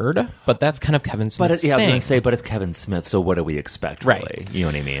weird. But that's kind of Kevin Smith's thing. I was going to say, but it's Kevin Smith, so what do we expect? Really? Right. You know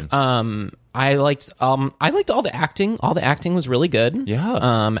what I mean? I liked all the acting. All the acting was really good.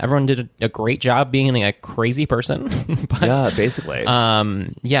 Yeah. Everyone did a great job being a crazy person. But, yeah, basically.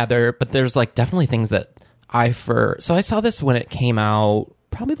 But there's like definitely things that so I saw this when it came out,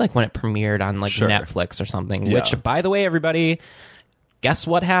 probably like when it premiered on like Netflix or something. Yeah. Which, by the way, everybody, guess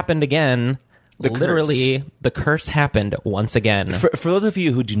what happened again? The curse happened once again. For those of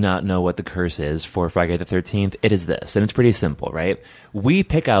you who do not know what the curse is for Friday the 13th, it is this, and it's pretty simple, right? We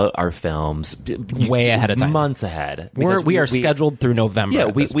pick out our films way ahead of time, months ahead. We are scheduled through November. Yeah,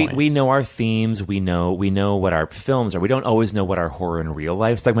 at this point. we know our themes. We know what our films are. We don't always know what our horror in real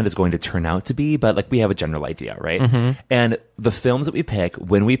life segment is going to turn out to be, but like we have a general idea, right? Mm-hmm. And the films that we pick,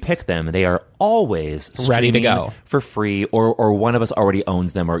 when we pick them, they are always ready to go for free, or one of us already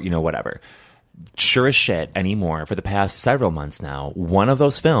owns them, or whatever. Sure as shit anymore, for the past several months now, one of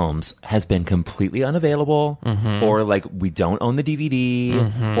those films has been completely unavailable, or like we don't own the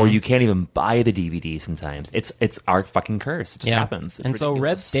DVD, or you can't even buy the DVD sometimes. It's our fucking curse. It just happens. It's and ridiculous. So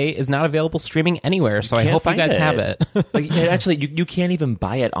Red State is not available streaming anywhere, so I hope you guys have it. Like, actually, you can't even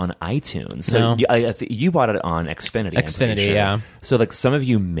buy it on iTunes. So you bought it on Xfinity. Xfinity, sure. Yeah. So like some of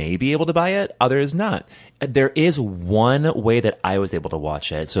you may be able to buy it, others not. There is one way that I was able to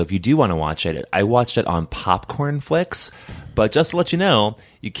watch it. So if you do want to watch it, I watched it on Popcorn Flicks. But just to let you know,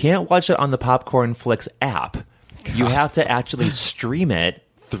 you can't watch it on the Popcorn Flicks app. God. You have to actually stream it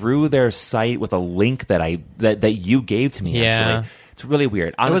through their site with a link that you gave to me, actually. It's really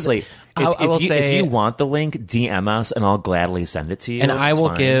weird. Honestly, if you want the link, DM us and I'll gladly send it to you. And I will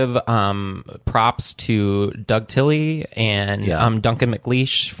give props to Doug Tilley and Duncan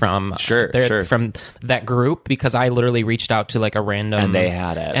McLeish from from that group, because I literally reached out to like a random, and they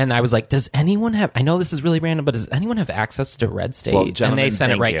had it, and I was like, does anyone have, I know this is really random, but does anyone have access to Red State? Well, and they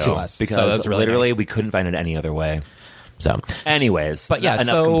sent it right to us, because so that's really literally nice. We couldn't find it any other way. So, anyways, but yeah, enough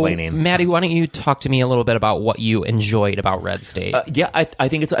so complaining. Maddie, why don't you talk to me a little bit about what you enjoyed about Red State? I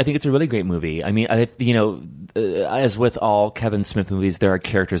think it's a really great movie. I mean, as with all Kevin Smith movies, there are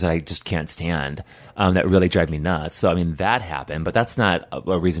characters that I just can't stand that really drive me nuts. So I mean, that happened, but that's not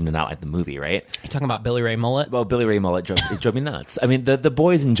a reason to not like the movie, right? You're talking about Billy Ray Mullet? Well, Billy Ray Mullet drove me nuts. I mean, the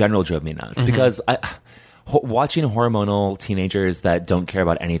boys in general drove me nuts because watching hormonal teenagers that don't care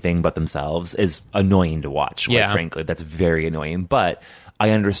about anything but themselves is annoying to watch, quite frankly. That's very annoying. But I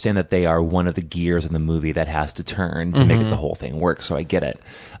understand that they are one of the gears in the movie that has to turn to make the whole thing work. So I get it.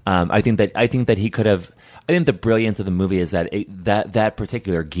 I think that he could have. I think the brilliance of the movie is that that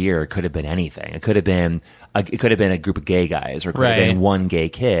particular gear could have been anything. It could have been a group of gay guys, or it could have been one gay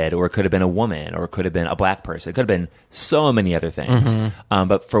kid, or it could have been a woman, or it could have been a black person. It could have been so many other things.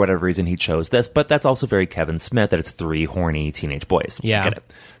 But for whatever reason, he chose this. But that's also very Kevin Smith, that it's 3 horny teenage boys. Yeah. I get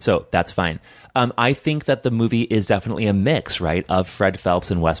it. So that's fine. I think that the movie is definitely a mix, right, of Fred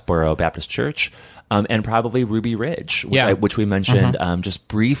Phelps and Westboro Baptist Church, and probably Ruby Ridge, which we mentioned just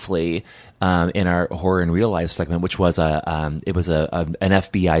briefly in our horror in real life segment, which was an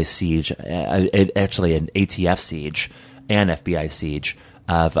FBI siege, actually an ATF siege and FBI siege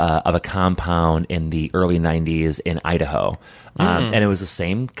of a compound in the early 90s in Idaho. And it was the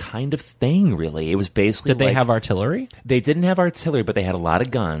same kind of thing, really. It was basically Did they have artillery? They didn't have artillery, but they had a lot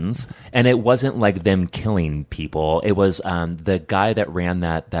of guns. And it wasn't like them killing people. It was the guy that ran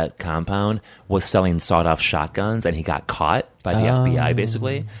that compound was selling sawed-off shotguns, and he got caught by the FBI,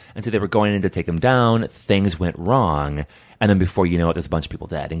 basically. And so they were going in to take him down. Things went wrong. And then before you know it, there's a bunch of people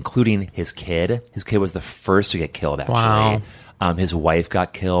dead, including his kid. His kid was the first to get killed, actually. Wow. His wife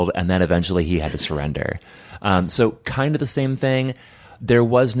got killed, and then eventually he had to surrender. So kind of the same thing. There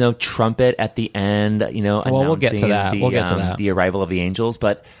was no trumpet at the end, announcing we'll get to that. The arrival of the angels,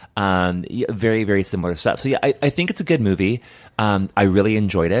 but very, very similar stuff. So yeah, I think it's a good movie. I really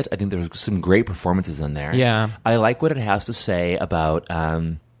enjoyed it. I think there's some great performances in there. Yeah. I like what it has to say about,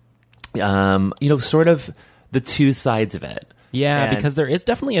 sort of the two sides of it. Yeah, because there is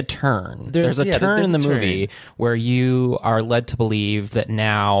definitely a turn. There's a turn in the movie where you are led to believe that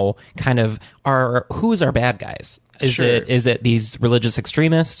now kind of who's our bad guys? Is it these religious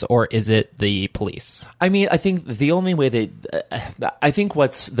extremists, or is it the police? I mean, I think the only way I think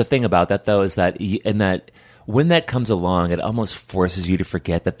what's the thing about that, though, is that when that comes along, it almost forces you to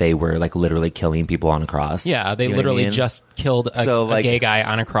forget that they were like literally killing people on a cross. Yeah, they literally just killed a gay guy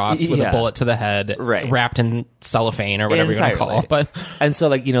on a cross with a bullet to the head, wrapped in cellophane or whatever you want to call it. But and so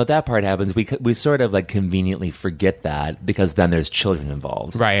that part happens. We sort of like conveniently forget that because then there's children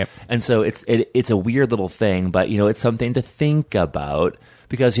involved, right? And so it's a weird little thing, but it's something to think about.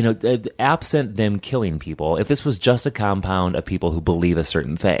 Because, absent them killing people, if this was just a compound of people who believe a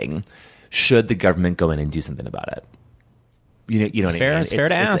certain thing, should the government go in and do something about it? You know what I mean? It's fair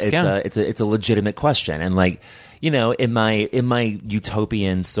to ask. It's a legitimate question, and in my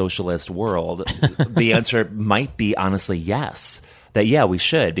utopian socialist world, the answer might be honestly yes. That we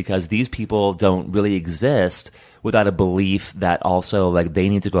should, because these people don't really exist without a belief that also they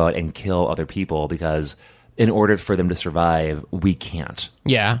need to go out and kill other people, because in order for them to survive, we can't.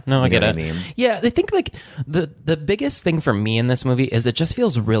 Yeah, no, I get it. I mean? Yeah, I think the biggest thing for me in this movie is it just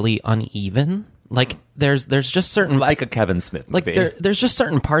feels really uneven. Like there's just certain, like a Kevin Smith movie. There's just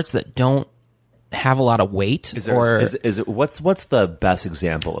certain parts that don't have a lot of weight. Is it what's the best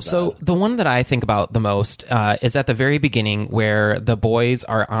example of that? So the one that I think about the most is at the very beginning, where the boys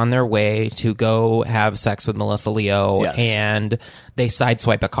are on their way to go have sex with Melissa Leo, and they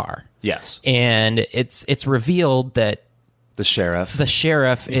sideswipe a car. Yes. And it's revealed that the sheriff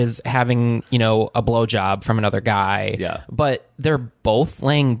is having, a blowjob from another guy. Yeah. But they're both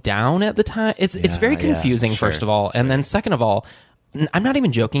laying down at the time. It's very confusing, first of all. And then second of all, I'm not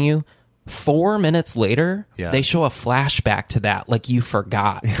even joking you, 4 minutes later, they show a flashback to that, like you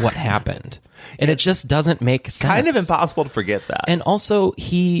forgot what happened. And it just doesn't make sense. Kind of impossible to forget that. And also,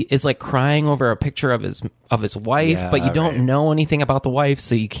 he is crying over a picture of his wife, but you don't know anything about the wife,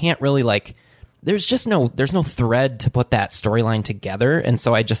 so you can't really there's no thread to put that storyline together. And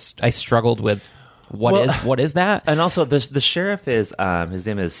so I struggled with what is that? And also, the sheriff is his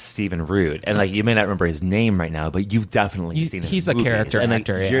name is Stephen Root, and you may not remember his name right now, but you've definitely seen him. He's a character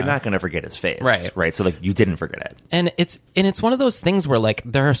actor. You're not going to forget his face, right? So you didn't forget it. And it's one of those things where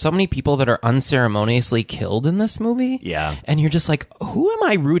there are so many people that are unceremoniously killed in this movie. Yeah, and you're just who am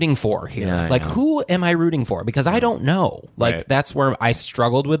I rooting for here? Yeah, who am I rooting for? Because I don't know. That's where I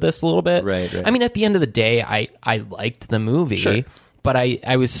struggled with this a little bit. Right. I mean, at the end of the day, I liked the movie. Sure. But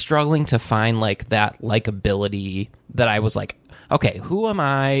I was struggling to find that likability that I was okay, who am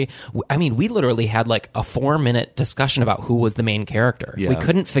I? I mean, we literally had like a 4-minute discussion about who was the main character. Yeah. We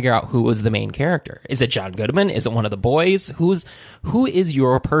couldn't figure out who was the main character. Is it John Goodman? Is it one of the boys? Who is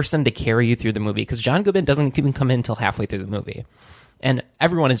your person to carry you through the movie? Because John Goodman doesn't even come in until halfway through the movie. And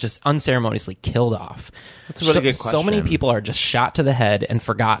everyone is just unceremoniously killed off. That's a really good question. So many people are just shot to the head and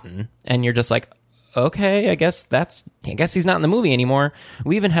forgotten. And you're just like, okay, I guess he's not in the movie anymore.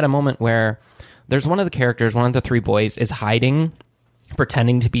 We even had a moment where there's one of the characters, one of the 3 boys, is hiding,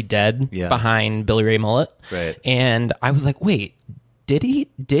 pretending to be dead behind Billy Ray Mullet. Right. And I was like, wait, did he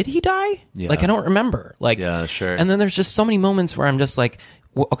die? Yeah. Like, I don't remember. Like, yeah, sure. And then there's just so many moments where I'm just like,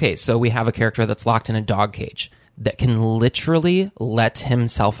 well, okay, so we have a character that's locked in a dog cage that can literally let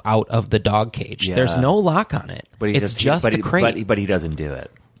himself out of the dog cage. Yeah. There's no lock on it. But it's just a crate. But he doesn't do it.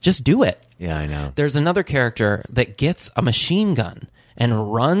 Just do it. Yeah, I know. There's another character that gets a machine gun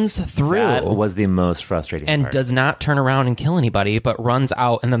and runs through. That was the most frustrating and part. does not turn around and kill anybody, but runs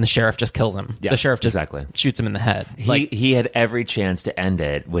out, and then the sheriff just kills him. Yeah, the sheriff just exactly. shoots him in the head. He had every chance to end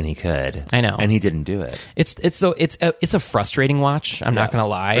it when he could. I know, and he didn't do it. It's a frustrating watch. I'm not gonna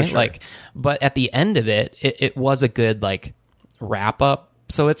lie. For sure. But at the end of it was a good like wrap up.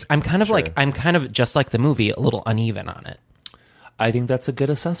 So I'm kind of just like the movie, a little uneven on it. I think that's a good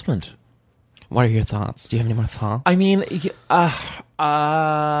assessment. What are your thoughts? Do you have any more thoughts? I mean, like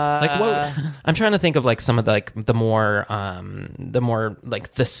what? I'm trying to think of like some of the more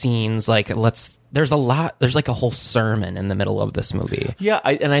like the scenes. Like there's like a whole sermon in the middle of this movie. Yeah,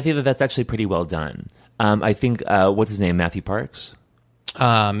 I think that's actually pretty well done. I think what's his name, Matthew Parks?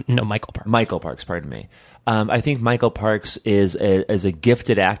 No, Michael Parks. Michael Parks, pardon me. I think Michael Parks is a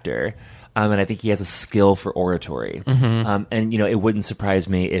gifted actor. And I think he has a skill for oratory. Mm-hmm. And, it wouldn't surprise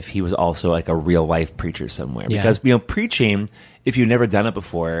me if he was also like a real life preacher somewhere. Yeah. Because, preaching, if you've never done it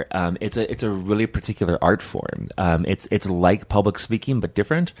before, it's a really particular art form. It's like public speaking, but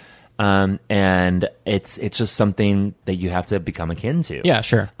different. And it's just something that you have to become akin to. Yeah,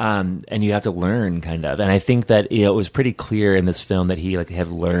 sure. And you have to learn kind of. And I think that, it was pretty clear in this film that he had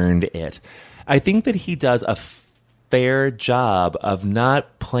learned it. I think that he does a fair job of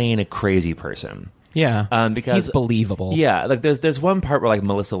not playing a crazy person. Yeah, because he's believable. Yeah, like there's one part where like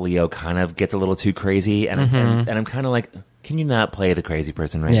Melissa Leo kind of gets a little too crazy, and and I'm kind of like, can you not play the crazy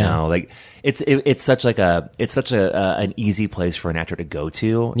person right now? Like it's such an easy place for an actor to go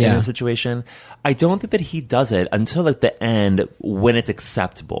to in a situation. I don't think that he does it until like the end when it's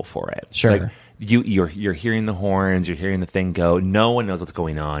acceptable for it. Sure. Like, you're hearing the horns, you're hearing the thing go. No one knows what's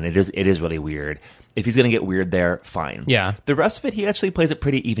going on. It is really weird. If he's going to get weird there, fine. Yeah. The rest of it, he actually plays it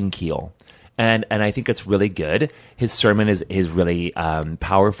pretty even keel. And I think it's really good. His sermon is really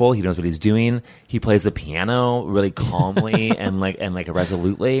powerful. He knows what he's doing. He plays the piano really calmly and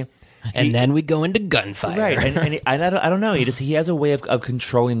resolutely. And then we go into gunfire. Right. And I don't know. He has a way of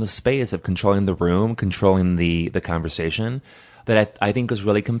controlling the space, of controlling the room, controlling the conversation that I think is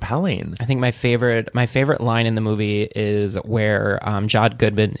really compelling. I think my favorite line in the movie is where John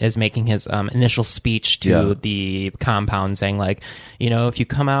Goodman is making his initial speech to the compound, saying like, if you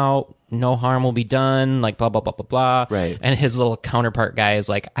come out, no harm will be done, like blah, blah, blah, blah, blah. Right. And his little counterpart guy is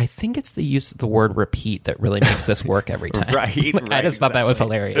like, I think it's the use of the word repeat that really makes this work every time. Right. I just thought that was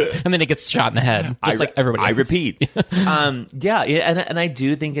hilarious. And then he gets shot in the head, just like everybody else. I repeat. And I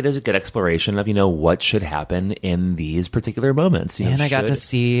do think it is a good exploration of, what should happen in these particular moments. And I got to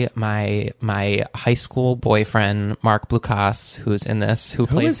see my high school boyfriend, Mark Blucas, who's in this, who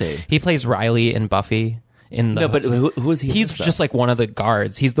plays, is he? He plays Riley in Buffy. But who is he? He's just like one of the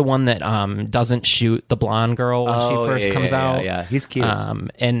guards. He's the one that doesn't shoot the blonde girl when she first comes out. Yeah, he's cute.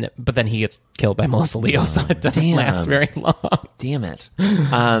 But then he gets killed by Melissa Leo, so it doesn't last very long. Damn it.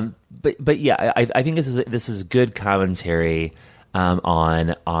 But yeah, I think this is good commentary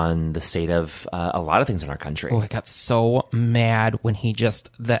on the state of a lot of things in our country. Oh, I got so mad when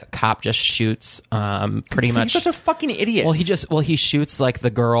that cop just shoots pretty much. He's such a fucking idiot. Well, he shoots like the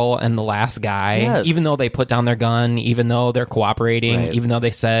girl and the last guy, even though they put down their gun, even though they're cooperating, even though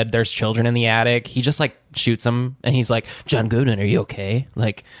they said there's children in the attic. He just like shoots them, and he's like, "John Goodman, are you okay?"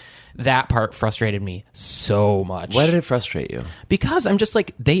 Like. That part frustrated me so much. Why did it frustrate you? Because I'm just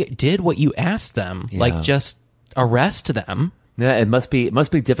like, they did what you asked them. Yeah. Like, just arrest them. Yeah, it must be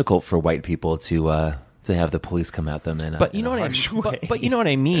difficult for white people to have the police come at them in but you know what I mean. But you know what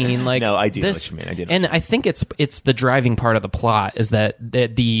I mean. Like, no, I do know what you mean. And I think it's the driving part of the plot is that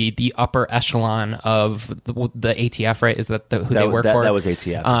the upper echelon of the ATF, right? Is that they work for? That was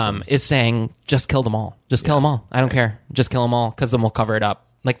ATF. Is saying just kill them all. Just kill them all. I don't care. Just kill them all because then we'll cover it up.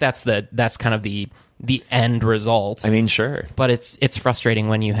 Like that's kind of the end result. I mean, sure, but it's frustrating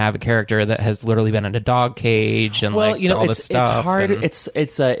when you have a character that has literally been in a dog cage and all this stuff. It's hard. And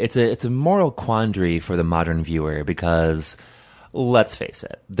It's a moral quandary for the modern viewer because, let's face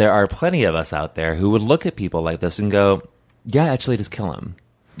it, there are plenty of us out there who would look at people like this and go, "Yeah, actually, just kill him."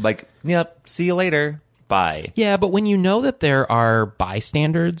 Like, yep, see you later. Bye. Yeah, but when you know that there are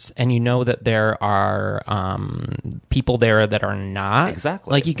bystanders and you know that there are people there that are not,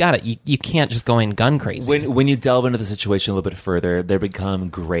 exactly, like you can't just go in gun crazy. When you delve into the situation a little bit further, there become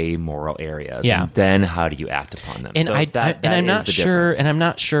gray moral areas. Yeah. And then how do you act upon them? And so I'm not sure. And I'm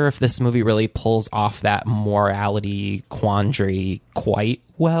not sure if this movie really pulls off that morality quandary quite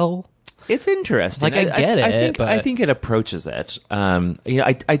well. It's interesting. Like I get it, but I think it approaches it.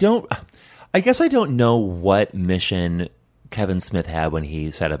 I guess I don't know what mission Kevin Smith had when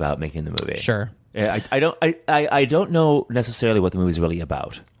he set about making the movie. Sure. I don't know necessarily what the movie's really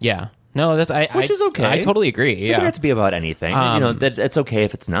about. Yeah. No, which is okay. I totally agree. It doesn't have to be about anything. It's okay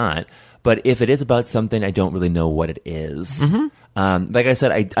if it's not. But if it is about something, I don't really know what it is. Mm-hmm. Like I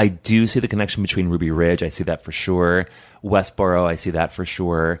said, I do see the connection between Ruby Ridge. I see that for sure. Westboro, I see that for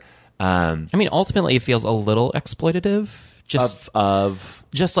sure. I mean, ultimately, it feels a little exploitative.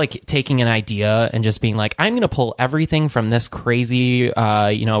 Just like taking an idea and just being like, I'm going to pull everything from this crazy,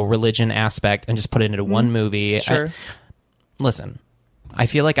 religion aspect and just put it into one movie. Sure. Listen, I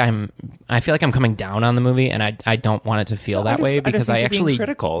feel like I'm coming down on the movie, and I don't want it to feel that way because I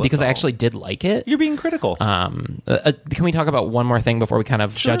actually did like it. You're being critical. Can we talk about one more thing before we kind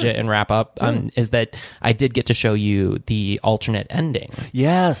of judge it and wrap up? Is that I did get to show you the alternate ending.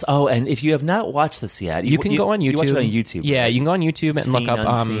 Yes. Oh, and if you have not watched this yet, you can go on YouTube. You watch it on YouTube. Yeah, right? You can go on YouTube and look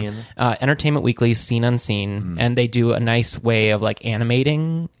up Entertainment Weekly's Scene Unseen, and they do a nice way of like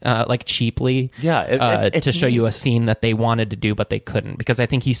animating, like cheaply, to show you a scene that they wanted to do but they couldn't. Because I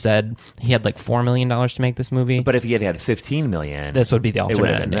think he said he had like $4 million to make this movie. But if he had $15 million, this would be the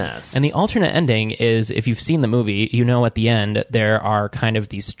alternate ending. And the alternate ending is, if you've seen the movie, you know at the end there are kind of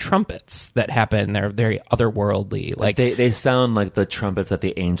these trumpets that happen. They're very otherworldly. Like they sound like the trumpets that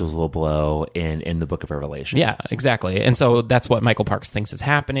the angels will blow in the Book of Revelation. Yeah, exactly. And so that's what Michael Parks thinks is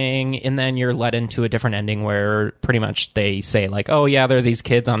happening. And then you're led into a different ending where pretty much they say like, oh yeah, there are these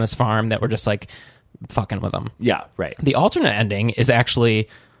kids on this farm that were just like fucking with them. Yeah, right. The alternate ending is actually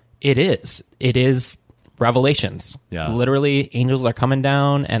it is Revelations. Yeah. Literally angels are coming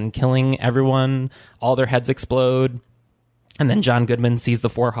down and killing everyone, all their heads explode, and then John Goodman sees the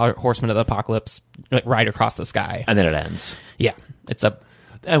 4 horsemen of the apocalypse right across the sky, and then it ends. Yeah, it's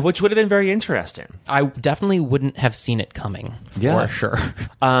which would have been very interesting. I definitely wouldn't have seen it coming, for sure.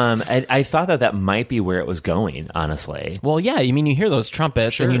 And I thought that might be where it was going, honestly. Well, yeah, you mean you hear those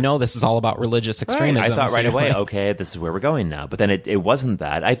trumpets, and you know this is all about religious extremism. Right. I thought right away, okay, this is where we're going now. But then it wasn't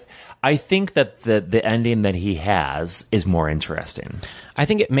that. I think that the ending that he has is more interesting. I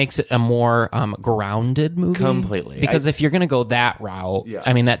think it makes it a more grounded movie. Completely. Because if you're going to go that route,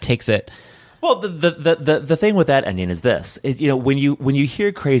 I mean, that takes it... Well, the thing with that ending is this: when you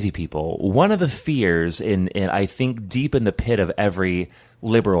hear crazy people, one of the fears in I think deep in the pit of every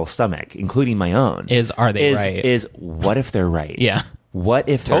liberal stomach, including my own, are they right? Is what if they're right? Yeah. What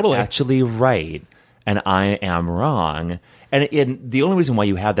if they're actually right and I am wrong? And the only reason why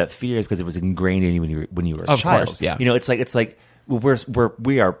you have that fear is because it was ingrained in you when you were a child. Of course, yeah. It's like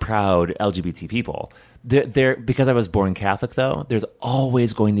we are proud LGBT people. Because I was born Catholic, though, there's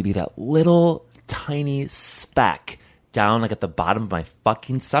always going to be that little tiny speck down like at the bottom of my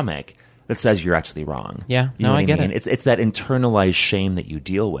fucking stomach that says you're actually wrong. Yeah, you know I get it. It's that internalized shame that you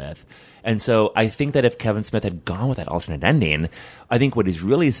deal with. And so I think that if Kevin Smith had gone with that alternate ending, I think what he's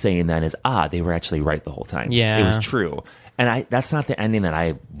really saying then is, they were actually right the whole time. Yeah. It was true. And that's not the ending that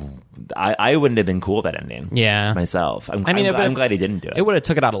I wouldn't have been cool with that ending. Yeah. Myself. I'm glad he didn't do it. It would have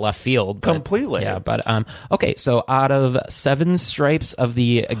took it out of left field. Completely. Yeah, but okay, so out of 7 stripes of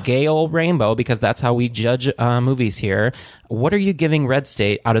the gay old rainbow, because that's how we judge movies here, what are you giving Red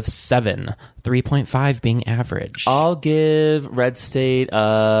State out of 7? 3.5 being average. I'll give Red State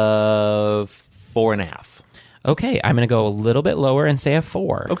 4.5. Okay, I'm going to go a little bit lower and say a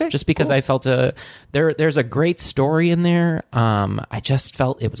 4. Okay, just because cool. I felt there's a great story in there. I just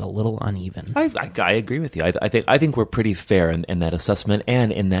felt it was a little uneven. I agree with you. I think we're pretty fair in that assessment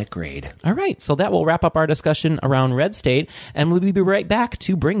and in that grade. All right, so that will wrap up our discussion around Red State, and we'll be right back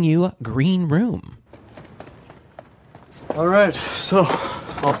to bring you Green Room. All right, so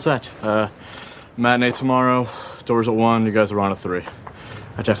all set. Matinee tomorrow. Doors at 1. You guys are on at 3.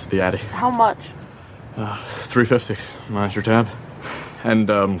 I texted the Addy. How much? $350 minus your tab. And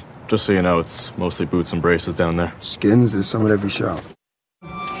just so you know, it's mostly boots and braces down there. Skins, there's some at every shop.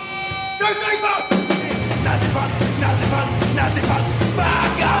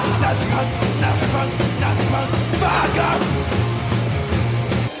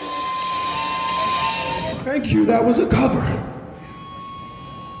 Thank you, that was a cover.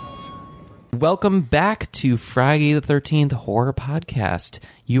 Welcome back to Friday the 13th Horror Podcast.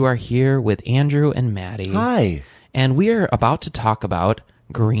 You are here with Andrew and Matty. Hi. And we are about to talk about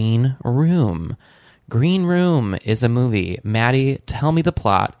Green Room. Green Room is a movie. Matty, tell me the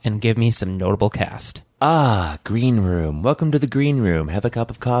plot and give me some notable cast. Green Room. Welcome to the Green Room. Have a cup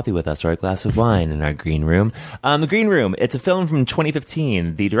of coffee with us or a glass of wine in our Green Room. The Green Room, it's a film from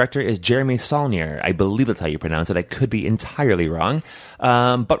 2015. The director is Jeremy Saulnier. I believe that's how you pronounce it. I could be entirely wrong.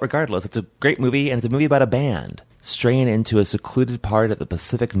 But regardless, it's a great movie, and it's a movie about a band straying into a secluded part of the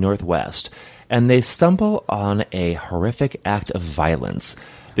Pacific Northwest. And they stumble on a horrific act of violence.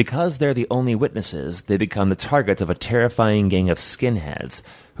 Because they're the only witnesses, they become the targets of a terrifying gang of skinheads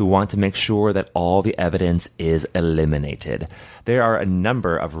who want to make sure that all the evidence is eliminated. There are a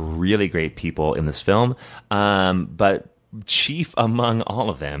number of really great people in this film, but chief among all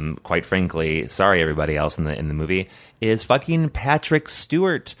of them, quite frankly, sorry everybody else in the movie, is fucking Patrick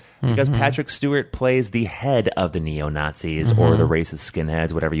Stewart. Because Patrick Stewart plays the head of the neo-Nazis or the racist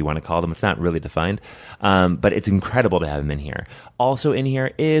skinheads, whatever you want to call them. It's not really defined, but it's incredible to have him in here. Also in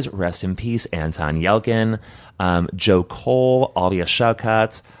here is, rest in peace, Anton Yelchin, Joe Cole, Alia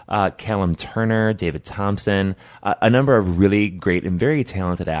Shawkat, Callum Turner, David Thompson. A number of really great and very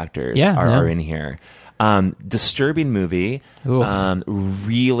talented actors are in here. Disturbing movie,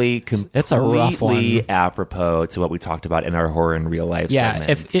 really it's a rough one. Completely apropos to what we talked about in our horror in real life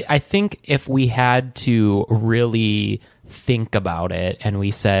segments. I think if we had to really think about it and we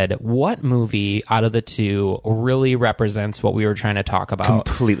said, what movie out of the two really represents what we were trying to talk about?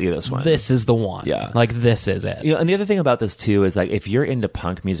 Completely this one. This is the one. Yeah. Like, this is it. And the other thing about this, too, is like if you're into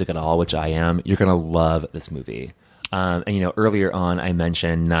punk music at all, which I am, you're going to love this movie. And earlier on I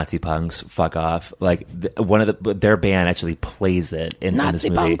mentioned Nazi punks, fuck off. Like one of their band actually plays it in this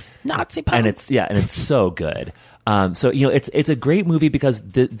movie. Nazi punks, and it's so good. So it's a great movie because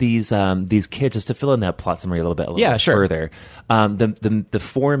these kids, just to fill in that plot summary a little bit further. The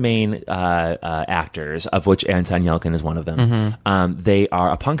four main actors, of which Anton Yelchin is one of them, they are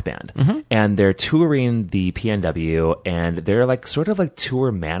a punk band, and they're touring the PNW, and they're like sort of like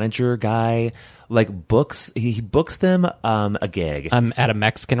tour manager guy. He books them a gig at a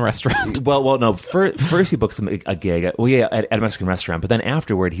Mexican restaurant. Well, no. First he books them a gig. At a Mexican restaurant, but then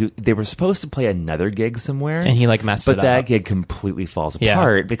afterward, they were supposed to play another gig somewhere, and he messed it up. But that gig completely falls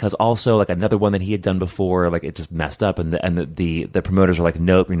apart because also another one that he had done before, it just messed up, and the promoters were like,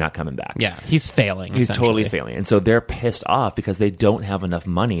 nope, you're not coming back. Yeah, he's failing. He's totally failing, and so they're pissed off because they don't have enough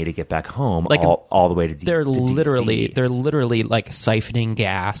money to get back home all the way to DC. They're literally siphoning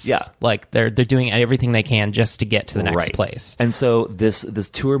gas. Yeah, they're doing everything they can just to get to the next place. And so this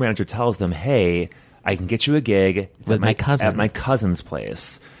tour manager tells them, hey, I can get you a gig with my cousin at my cousin's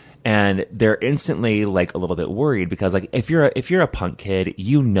place. And they're instantly a little bit worried because if you're a punk kid,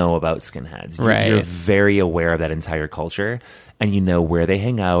 you know about skinheads. You're very aware of that entire culture, and you know where they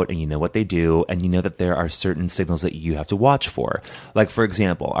hang out, and you know what they do, and you know that there are certain signals that you have to watch for. Like, for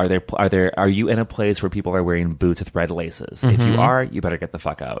example, are you in a place where people are wearing boots with red laces? If you are, you better get the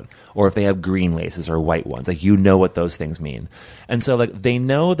fuck out. Or if they have green laces or white ones, you know what those things mean. And so they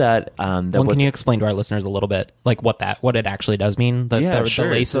know that. Can you explain to our listeners a little bit what it actually does mean? The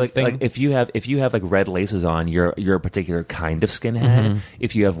laces so thing. If you have red laces on, you're a particular kind of skinhead.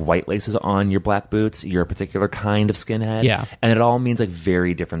 If you have white laces on your black boots, you're a particular kind of skinhead. Yeah. And it all means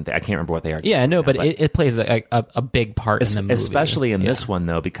very different things. I can't remember what they are. Yeah, no, but it plays a big part in the movie. Especially in this one,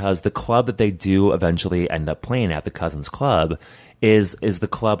 though, because the club that they do eventually end up playing at, the Cousins Club, is the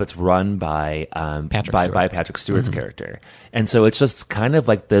club that's run by Patrick Stewart's character. And so it's just kind of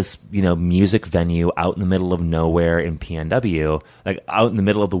like this, music venue out in the middle of nowhere in PNW, out in the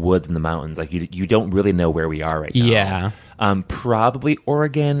middle of the woods and the mountains. You don't really know where we are right now. Yeah. Probably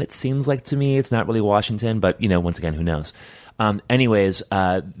Oregon, it seems like to me. It's not really Washington, but, once again, who knows? Anyways,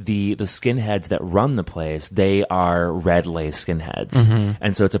 the skinheads that run the place, they are red lace skinheads.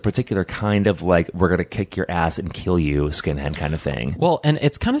 And so it's a particular kind of we're going to kick your ass and kill you skinhead kind of thing. Well, and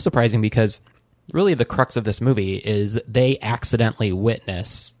it's kind of surprising because really the crux of this movie is they accidentally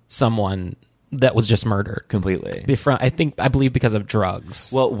witness someone that was just murdered completely. I believe because of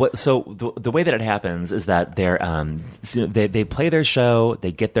drugs. Well, so the way that it happens is that they play their show,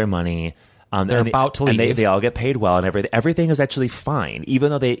 they get their money. They're about to leave. And they all get paid well, and everything is actually fine, even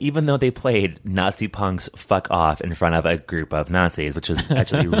though they played Nazi punks fuck off in front of a group of Nazis, which is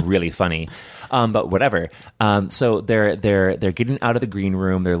actually really funny. But whatever. So they're getting out of the green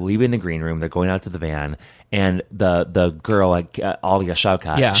room. They're leaving the green room. They're going out to the van, and the girl, like Alia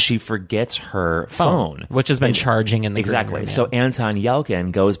Shawkat, she forgets her phone, which has been charging in the exactly. green room, So Anton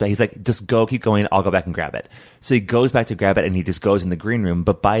Yelkin goes back. He's like, just go, keep going. I'll go back and grab it. So he goes back to grab it, and he just goes in the green room.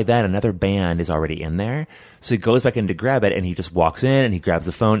 But by then, another band is already in there. So he goes back in to grab it, and he just walks in, and he grabs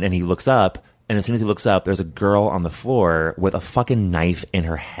the phone, and he looks up. And as soon as he looks up, there's a girl on the floor with a fucking knife in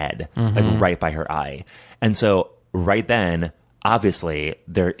her head, like right by her eye. And so right then, obviously,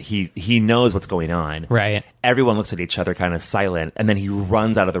 he knows what's going on. Right. Everyone looks at each other kind of silent, and then he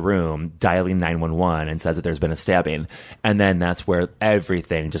runs out of the room, dialing 911, and says that there's been a stabbing. And then that's where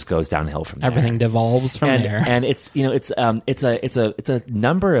everything just goes downhill from there. Everything devolves from there. And it's it's a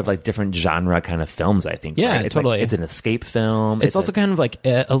number of like different genre kind of films, I think. Yeah, right? It's totally. Like, it's an escape film. It's also kind of like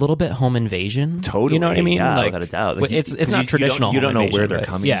a little bit home invasion. Totally. You know what I mean? Yeah, like, without a doubt. Like, it's not traditional. You don't know where they're but,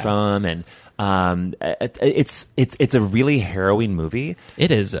 coming from, and it's a really harrowing movie.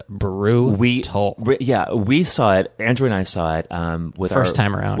 It is brutal. We saw it. Andrew and I saw it with First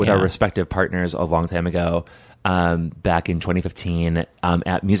time around with our respective partners a long time ago. Back in 2015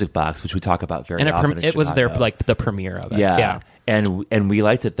 at Music Box, which we talk about very often. It was their like the premiere of it. Yeah. And we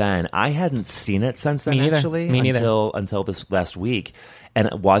liked it then. I hadn't seen it since then. Me neither. Until this last week.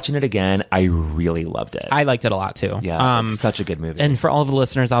 And watching it again, I really loved it. I liked it a lot too. Yeah, it's such a good movie. And for all of the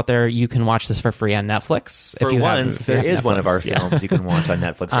listeners out there, you can watch this for free on Netflix. For once, there is one of our films you can watch on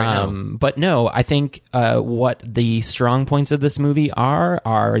Netflix right now. But no, I think what the strong points of this movie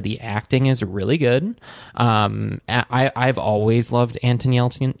are the acting is really good. I've always loved Anton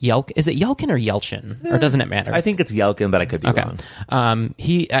Yelkin. Is it Yelkin or Yelchin? Or doesn't it matter? I think it's Yelkin, but I could be wrong.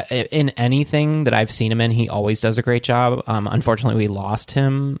 He in anything that I've seen him in, he always does a great job. Unfortunately, we lost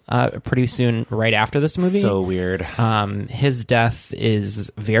him pretty soon right after this movie. So weird. His death is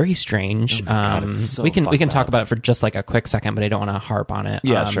very strange. God, it's so we can talk up. about it for just like a quick second, but I don't want to harp on it.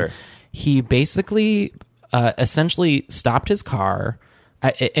 Yeah, sure. He basically essentially stopped his car.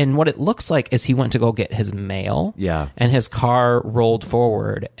 And what it looks like is he went to go get his mail. Yeah. And his car rolled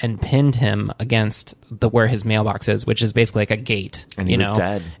forward and pinned him against where his mailbox is, which is basically like a gate. And he was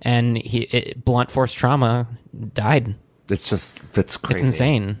dead. And blunt force trauma, died. It's crazy. It's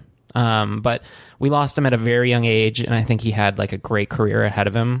insane. But we lost him at a very young age, and I think he had like a great career ahead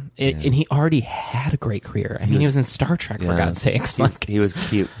of him. And he already had a great career. I mean, he was in Star Trek, for God's sakes. He was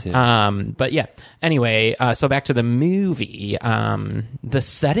cute too. But yeah. Anyway, so back to the movie. The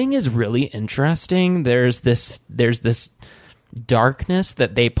setting is really interesting. There's this darkness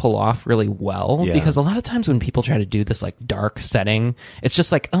that they pull off really well, because a lot of times when people try to do this like dark setting, it's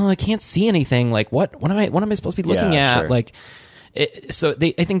just like, oh, I can't see anything. Like what am I supposed to be looking at? Sure. Like, I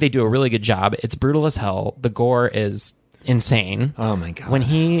think they do a really good job. It's brutal as hell. The gore is insane. Oh my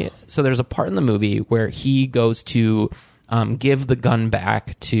God. So there's a part in the movie where he goes to give the gun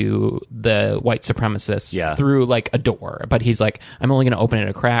back to the white supremacists through like a door, but he's like, I'm only going to open it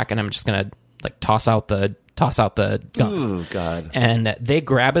a crack, and I'm just going to like toss out the gun. Oh God. And they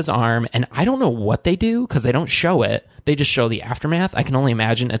grab his arm, and I don't know what they do because they don't show it. They just show the aftermath. I can only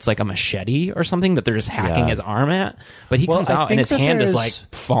imagine it's like a machete or something that they're just hacking his arm at. But he comes out and his hand is like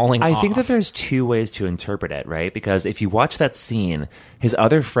falling off. I think that there's two ways to interpret it, right? Because if you watch that scene, his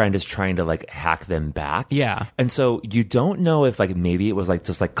other friend is trying to like hack them back. Yeah. And so you don't know if like maybe it was like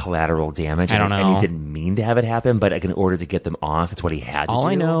just like collateral damage. I don't know. And he didn't mean to have it happen, but like in order to get them off, it's what he had to do. All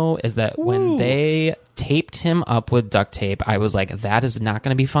I know is that when they taped him up with duct tape, I was like, that is not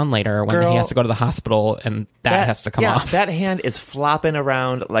going to be fun later when he has to go to the hospital and that has to come off. That hand is flopping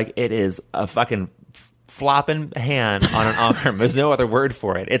around like it is a fucking flopping hand on an arm. There's no other word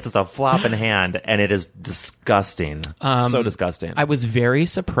for it. It's just a flopping hand, and it is disgusting. So disgusting. I was very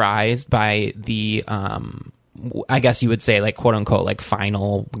surprised by the I guess you would say like quote unquote like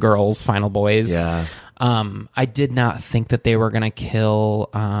final girls, final boys. Yeah. I did not think that they were gonna kill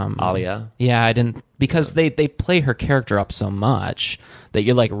Alia. Yeah, I didn't, because they play her character up so much that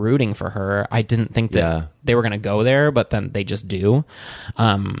you're like rooting for her. I didn't think that they were gonna go there, but then they just do.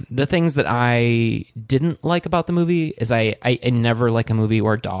 The things that I didn't like about the movie is I never like a movie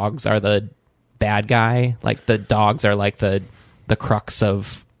where dogs are the bad guy. Like the dogs are like the crux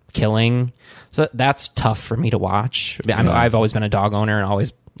of killing. So that's tough for me to watch. I've always been a dog owner and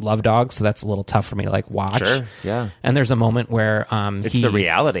always love dogs, so that's a little tough for me to like watch. Sure, yeah. And there's a moment where it's the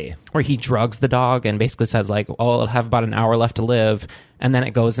reality where he drugs the dog and basically says like, oh, it'll have about an hour left to live, and then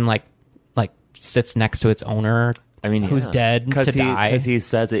it goes and like sits next to its owner. I mean, who's dead to die, because he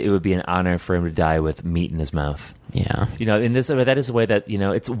says it would be an honor for him to die with meat in his mouth. Yeah, in this, that is the way that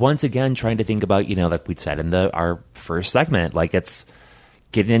it's once again trying to think about like we said in our first segment, like it's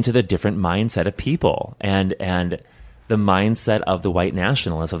getting into the different mindset of people and the mindset of the white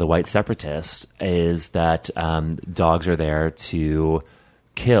nationalist, of the white separatist, is that dogs are there to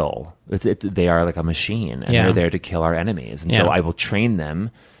kill. They are like a machine, and they're there to kill our enemies. And so I will train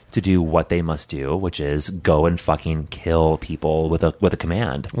them to do what they must do, which is go and fucking kill people with a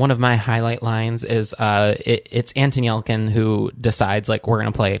command. One of my highlight lines is it's Anton Yelkin who decides like we're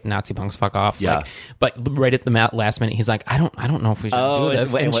gonna play Nazi punks fuck off. Yeah. Like, but right at the last minute he's like, I don't know if we should do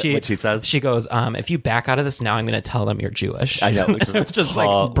this. And what she says? She goes, if you back out of this now, I'm gonna tell them you're Jewish. I know, which is it's just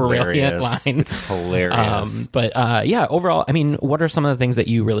like brilliant line. It's hilarious. But yeah, overall, I mean, what are some of the things that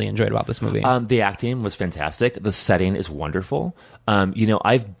you really enjoyed about this movie? The acting was fantastic. The setting is wonderful.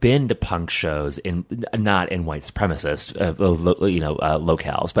 I've been to punk shows not in white supremacist,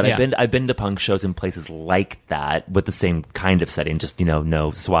 locales, but I've been to punk shows in places like that with the same kind of setting, just no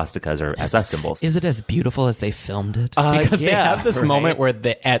swastikas or SS symbols. Is it as beautiful as they filmed it? Because they have this moment where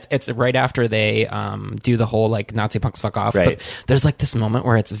it's right after they do the whole like Nazi punks fuck off. Right. But there's like this moment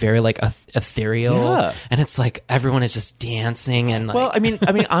where it's very like ethereal, and it's like everyone is just dancing and like. Well, I mean,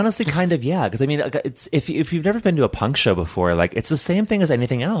 honestly, kind of because it's if you've never been to a punk show before, like it's the same thing as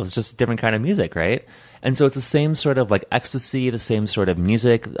anything else, just different kind of music, right? And so it's the same sort of like ecstasy, the same sort of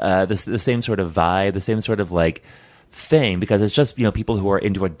music, the same sort of vibe, the same sort of like thing, because it's just people who are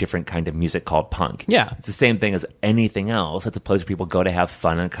into a different kind of music called punk. Yeah, it's the same thing as anything else. It's a place where people go to have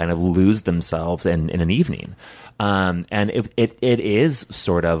fun and kind of lose themselves in an evening. And it is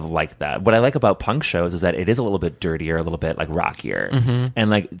sort of like that. What I like about punk shows is that it is a little bit dirtier, a little bit like rockier, and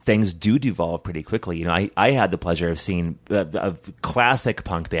like things do devolve pretty quickly. I had the pleasure of seeing a classic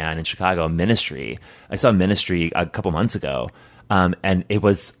punk band in Chicago, Ministry. I saw Ministry a couple months ago, and it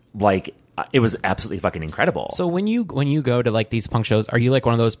was like. It was absolutely fucking incredible. So when you go to like these punk shows, are you like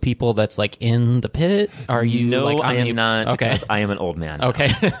one of those people that's like in the pit? Are you? No, like, I am not. Okay, because I am an old man. Okay,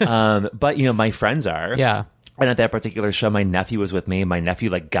 but my friends are. Yeah. And at that particular show, my nephew was with me. My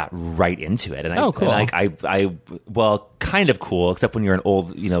nephew like got right into it, and cool. I kind of cool, except when you're an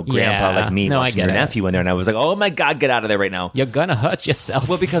old, grandpa like me, watching your nephew in there, and I was like, oh my god, get out of there right now! You're gonna hurt yourself.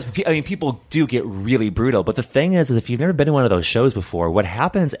 Well, because people do get really brutal, but the thing is if you've never been to one of those shows before, what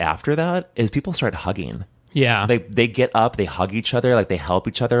happens after that is people start hugging. Yeah, they get up, they hug each other, like they help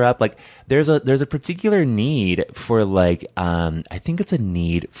each other up. Like there's a particular need for like I think it's a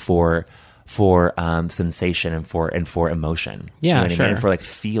need for sensation and for emotion. Yeah, sure. And for like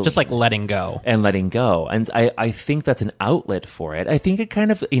feeling. Just like letting go. And I think that's an outlet for it. I think it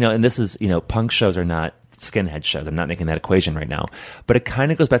kind of, and this is, punk shows are not skinhead shows. I'm not making that equation right now, but it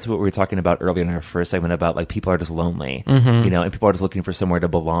kind of goes back to what we were talking about earlier in our first segment about like people are just lonely, and people are just looking for somewhere to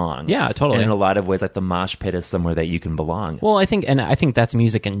belong. Yeah, totally. And in a lot of ways, like the mosh pit is somewhere that you can belong. Well, I think that's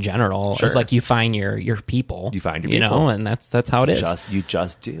music in general. Sure. It's like you find your people. You find your people, and that's how it is. You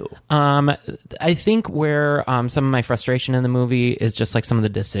just do. I think where some of my frustration in the movie is just like some of the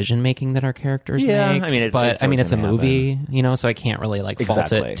decision making that our characters make. It's a movie, so I can't really like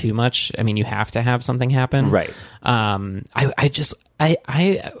fault it too much. I mean, you have to have something happen. Right. I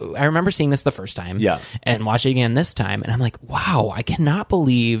remember seeing this the first time. Yeah. And watching it again this time, and I'm like, wow, I cannot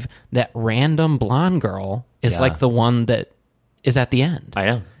believe that random blonde girl is like the one that is at the end. I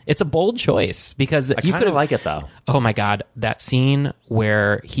know. It's a bold choice because you could like it though. Oh my god, that scene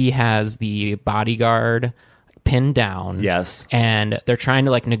where he has the bodyguard pinned down. Yes. And they're trying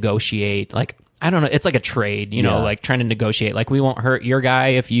to like negotiate, like I don't know, it's like a trade, like trying to negotiate, like we won't hurt your guy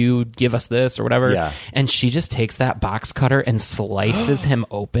if you give us this or whatever. Yeah. And she just takes that box cutter and slices him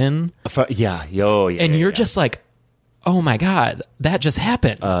open. And you're just like, oh my god, that just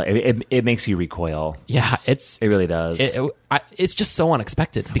happened. It makes you recoil. Yeah, it really does. It's just so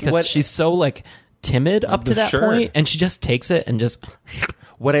unexpected because she's so like timid up to that point, and she just takes it and just.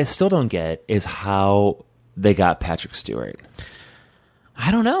 What I still don't get is how they got Patrick Stewart. I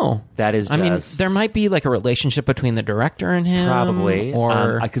don't know. That is just... I mean, there might be like a relationship between the director and him. Probably.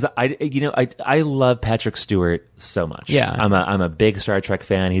 Or... Because I love Patrick Stewart so much. Yeah. I'm a big Star Trek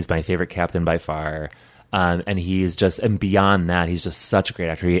fan. He's my favorite captain by far. And he's just, and beyond that, he's just such a great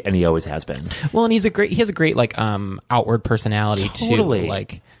actor, and he always has been. Well, and he has a great like outward personality too.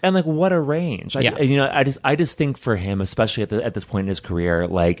 Like, and like what a range. I just think for him, especially at this point in his career,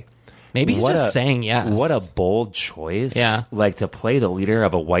 like. Maybe he's just saying yes. What a bold choice. Yeah. Like to play the leader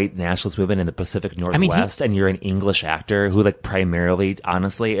of a white nationalist movement in the Pacific Northwest, and you're an English actor who like primarily,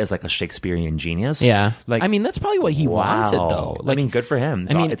 honestly, is like a Shakespearean genius. Yeah. Like, I mean, that's probably what he wanted though. Like, I mean, good for him.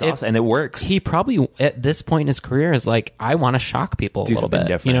 It's awesome. And it works. He probably, at this point in his career, is like, I want to shock people a little bit.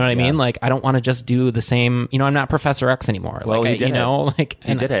 Different. You know what I mean? Like, I don't want to just do the same, I'm not Professor X anymore. Well, like, he did it.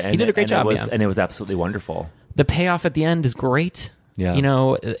 He did it. He did a great job. And it was absolutely wonderful. The payoff at the end is great. Yeah.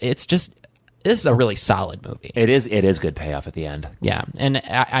 It's just, this is a really solid movie. It is good payoff at the end. Yeah, and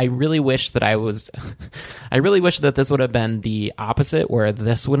I really wish that I really wish that this would have been the opposite, where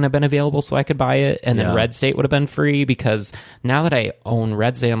this wouldn't have been available so I could buy it, and then Red State would have been free, because now that I own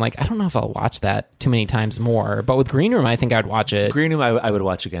Red State, I'm like, I don't know if I'll watch that too many times more. But with Green Room, I think I'd watch it. Green Room, I would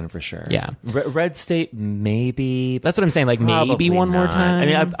watch again for sure. Yeah. Red State, maybe. That's what I'm saying, like maybe one more time. I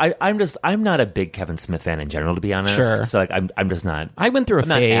mean, I'm not a big Kevin Smith fan in general, to be honest. Sure. So like, I'm just not. I went through a phase.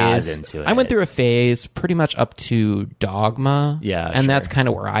 Not as into it. I went through a phase pretty much up to Dogma. Yeah, and that's kind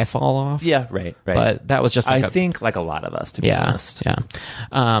of where I fall off. Yeah, right. But that was just like I think like a lot of us, to be honest. Yeah.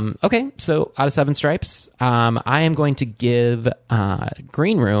 Okay, so out of 7 stripes, I am going to give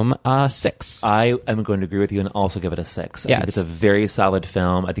Green Room a 6. I am going to agree with you and also give it a 6. I think it's a very solid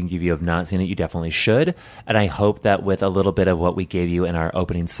film. I think if you have not seen it, you definitely should. And I hope that with a little bit of what we gave you in our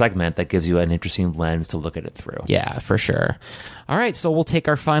opening segment, that gives you an interesting lens to look at it through. Yeah, for sure. All right, so we'll take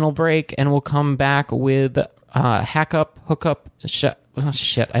our final break and we'll come back with Hack Up, Hook Up, oh, shit, I messed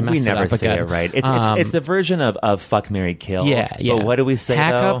it up again. We never say it right. It's the version of Fuck, Marry, Kill. Yeah. But what do we say,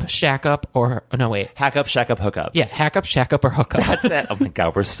 Hack though? Up, Shack Up, or... No, wait. Hack Up, Shack Up, Hook Up. Yeah, Hack Up, Shack Up, or Hook Up. That's it. Oh, my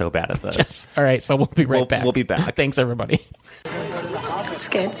God, we're so bad at this. Yes. All right, so we'll be right back. We'll be back. Thanks, everybody.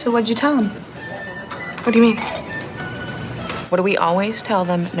 Scared. So what'd you tell him? What do you mean? What do we always tell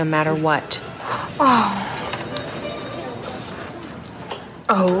them, no matter what?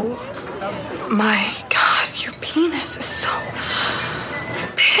 Oh my God, your penis is so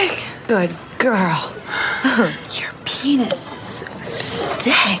big. Good girl. Your penis is so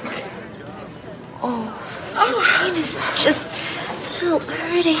thick. Your penis is just so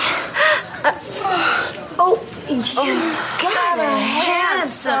pretty. You got a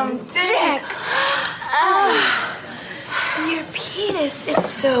handsome dick. Your penis, it's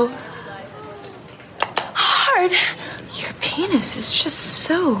so hard. Your penis is just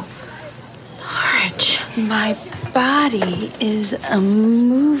so large. My body is a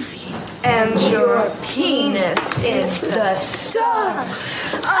movie. And your penis is the star.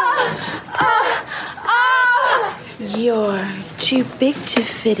 You're too big to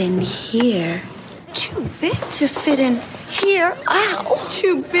fit in here. Too big to fit in here. Ow.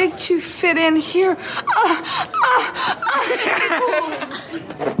 Too big to fit in here.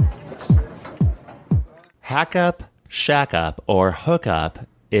 Hack Up, Shack Up, or Hook Up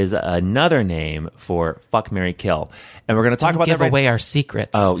is another name for Fuck, Marry, Kill. And we're going to talk about that. Give away our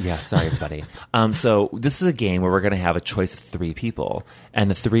secrets. Oh, yeah. Sorry, everybody. So this is a game where we're going to have a choice of 3 people.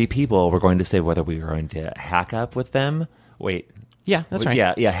 And the 3 people, we're going to say whether we are going to hack up with them. Wait. Yeah, that's right.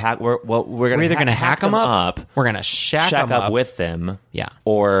 Yeah. We're either going to hack them up. We're going to shack them up with them. Yeah.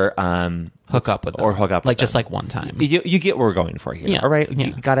 Or hook up with them. Or hook up like with just them. like one time. You get what we're going for here. Yeah. All right. Yeah.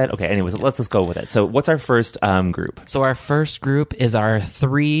 You got it. Okay. Anyways, let's just go with it. So what's our first group? So our first group is our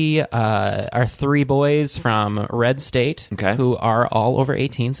three boys from Red State, who are all over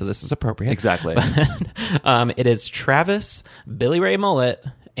 18. So this is appropriate. Exactly. But, it is Travis, Billy Ray Mullet,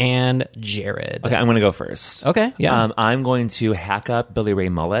 and Jared. Okay, I'm going to go first. Okay, yeah. I'm going to hack up Billy Ray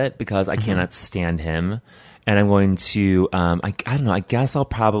Mullet because I cannot stand him. And I'm going to, I don't know, I guess I'll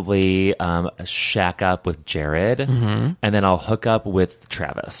probably shack up with Jared. And then I'll hook up with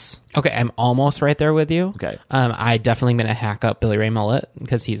Travis. Okay, I'm almost right there with you. Okay. I definitely am going to hack up Billy Ray Mullet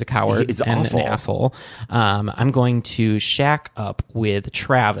because he's a coward and awful. an asshole. I'm going to shack up with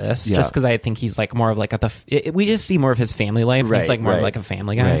Travis just because I think he's like more of like we just see more of his family life. He's like more of like a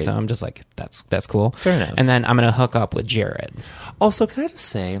family guy. So I'm just like, that's cool. Fair enough. And then I'm going to hook up with Jared. Also, can I just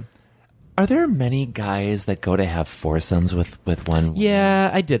say, are there many guys that go to have foursomes with one woman?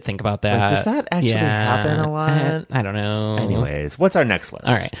 Yeah, I did think about that. Like, does that actually happen a lot? I don't know. Anyways, what's our next list?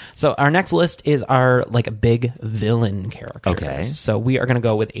 All right. So our next list is our like big villain characters. Okay. So we are going to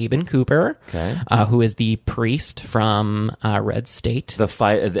go with Aben Cooper, who is the priest from Red State.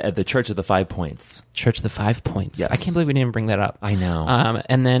 The Church of the 5 Points. Church of the 5 Points. Yes. I can't believe we didn't bring that up. I know.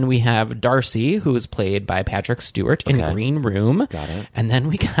 And then we have Darcy, who is played by Patrick Stewart in Green Room. Got it. And then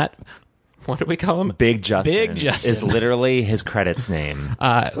we got... What do we call him? Big Justin. Big Justin is literally his credits name.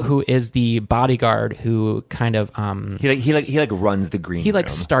 Who is the bodyguard who kind of he runs the green room. He like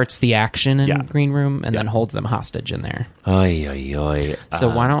starts the action in Green Room and then holds them hostage in there. Oy, oy, oy.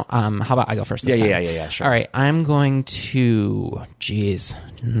 So why don't how about I go first? This time? Yeah, sure. All right, I'm going to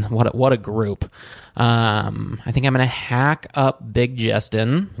what a group. I think I'm gonna hack up Big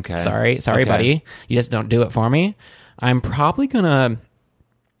Justin. Okay. Sorry, buddy. You just don't do it for me. I'm probably gonna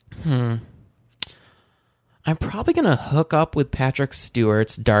hook up with Patrick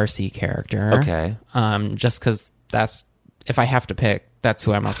Stewart's Darcy character. Okay. Just because that's, if I have to pick, that's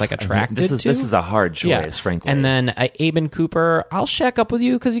who I'm most like attracted to. This is a hard choice, frankly. And then Aben Cooper, I'll shack up with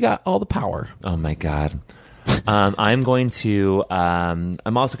you because you got all the power. Oh my God. I'm also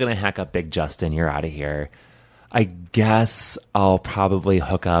going to hack up Big Justin. You're out of here. I guess I'll probably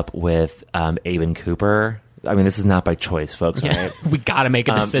hook up with Aben Cooper. I mean, this is not by choice, folks, right? We got to make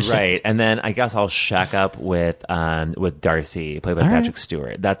a decision. Right. And then I guess I'll shack up with Darcy, played by Patrick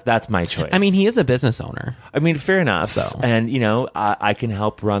Stewart. That's my choice. I mean, he is a business owner. I mean, fair enough. So. And, I can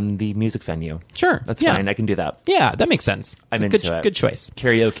help run the music venue. Sure. That's fine. I can do that. Yeah, that makes sense. I'm into it. Good choice.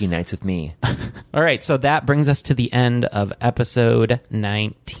 Karaoke nights with me. All right. So that brings us to the end of episode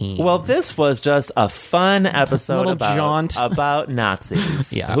 19. Well, this was just a fun episode jaunt about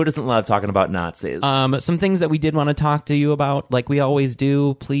Nazis. Yeah. Who doesn't love talking about Nazis? Some things that we did want to talk to you about, like we always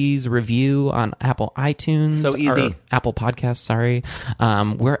do, please review on Apple iTunes. So easy. Or Apple Podcasts, sorry.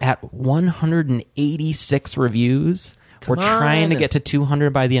 We're at 186 reviews. We're trying to get to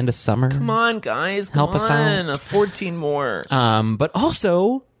 200 by the end of summer. Come on, guys. Help us out. 14 more. But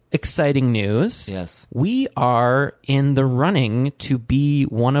also, exciting news. Yes. We are in the running to be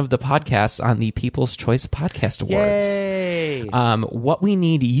one of the podcasts on the People's Choice Podcast Awards. Yay. What we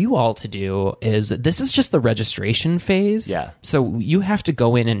need you all to do is, this is just the registration phase. Yeah. So you have to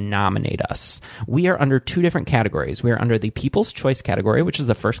go in and nominate us. We are under 2 different categories. We are under the People's Choice category, which is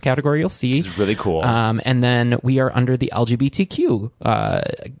the first category you'll see. This is really cool. And then we are under the LGBTQ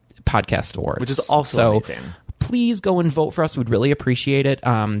Podcast Awards. Which is also amazing. Please go and vote for us. We'd really appreciate it.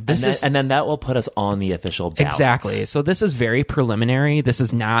 And then that will put us on the official ballot. Exactly. So this is very preliminary. This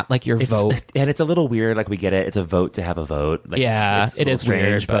is not like your vote. And it's a little weird. Like, we get it. It's a vote to have a vote. Like, it is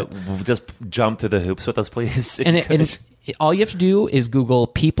strange, weird. but we'll just jump through the hoops with us, please. And all you have to do is Google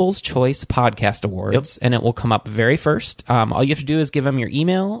People's Choice Podcast Awards, and it will come up very first. All you have to do is give them your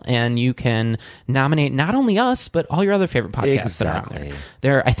email, and you can nominate not only us, but all your other favorite podcasts that are on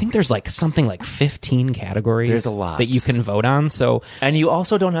there. I think there's something like 15 categories. There's a lot that you can vote on. So, and you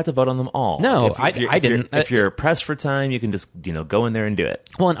also don't have to vote on them all. No, I didn't. If you're pressed for time, you can just go in there and do it.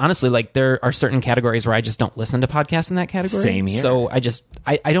 Well, and honestly, there are certain categories where I just don't listen to podcasts in that category. Same here. So I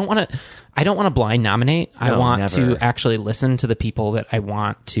don't want to blind nominate. I want never. to actually listen to the people that I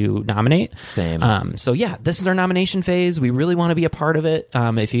want to nominate. Same. So yeah, this is our nomination phase. We really want to be a part of it.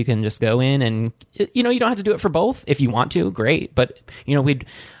 If you can just go in and, you don't have to do it for both. If you want to, great. But,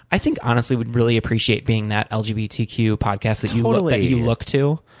 I think honestly we'd really appreciate being that LGBTQ podcast that you look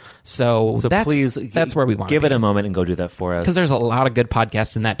to. So please, that's where we want to give it a moment and go do that for us. Because there's a lot of good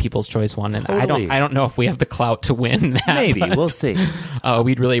podcasts in that People's Choice one, and I don't know if we have the clout to win that. Maybe we'll see.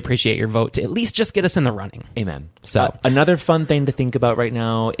 We'd really appreciate your vote to at least just get us in the running. Amen. So another fun thing to think about right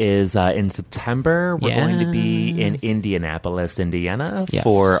now is in September we're going to be in Indianapolis, Indiana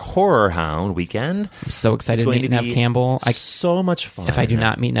for Horror Hound weekend. I'm so excited to meet Nev Campbell. So much fun. If I do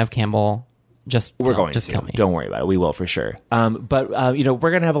not meet Nev Campbell, we're going to kill me. Don't worry about it. We will for sure. But we're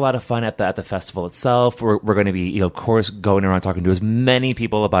going to have a lot of fun at the festival itself. We're going to be, of course, going around talking to as many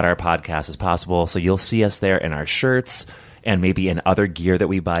people about our podcast as possible. So you'll see us there in our shirts and maybe in other gear that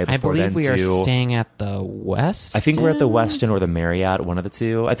we buy before then, we are staying at the Westin. I think we're at the Westin or the Marriott, one of the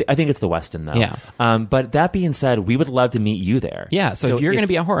two. I think it's the Westin, though. Yeah. But that being said, we would love to meet you there. Yeah, so if you're going to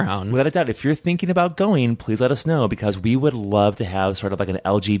be a Horror Hound, without a doubt, if you're thinking about going, please let us know, because we would love to have sort of like an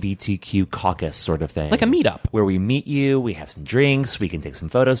LGBTQ caucus sort of thing. Like a meetup. Where we meet you, we have some drinks, we can take some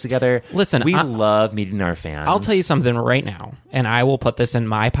photos together. Listen, we love meeting our fans. I'll tell you something right now, and I will put this in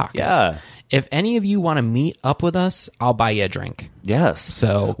my pocket. Yeah. If any of you want to meet up with us, I'll buy you a drink. Yes.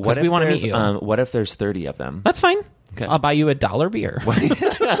 So, because we want to meet you. What if there's 30 of them? That's fine. Okay. I'll buy you $1 beer.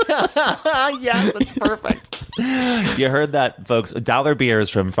 Yeah, that's perfect. You heard that, folks. $1 beers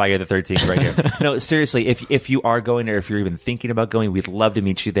from Friday the 13th right here. No, seriously, if you are going, or if you're even thinking about going, we'd love to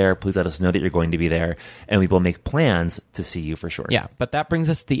meet you there. Please let us know that you're going to be there, and we will make plans to see you for sure. Yeah, but that brings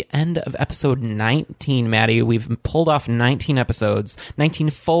us to the end of episode 19, Maddie. We've pulled off 19 episodes, 19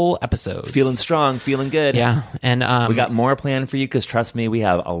 full episodes. Feeling strong, feeling good. Yeah, and we got more planned for you, because trust me, we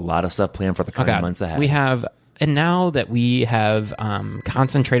have a lot of stuff planned for the coming months ahead. We have... And now that we have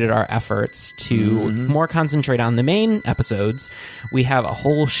concentrated our efforts to more concentrate on the main episodes, we have a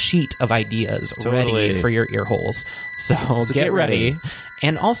whole sheet of ideas ready for your ear holes. So get ready.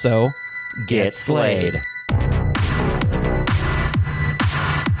 And also, get slayed.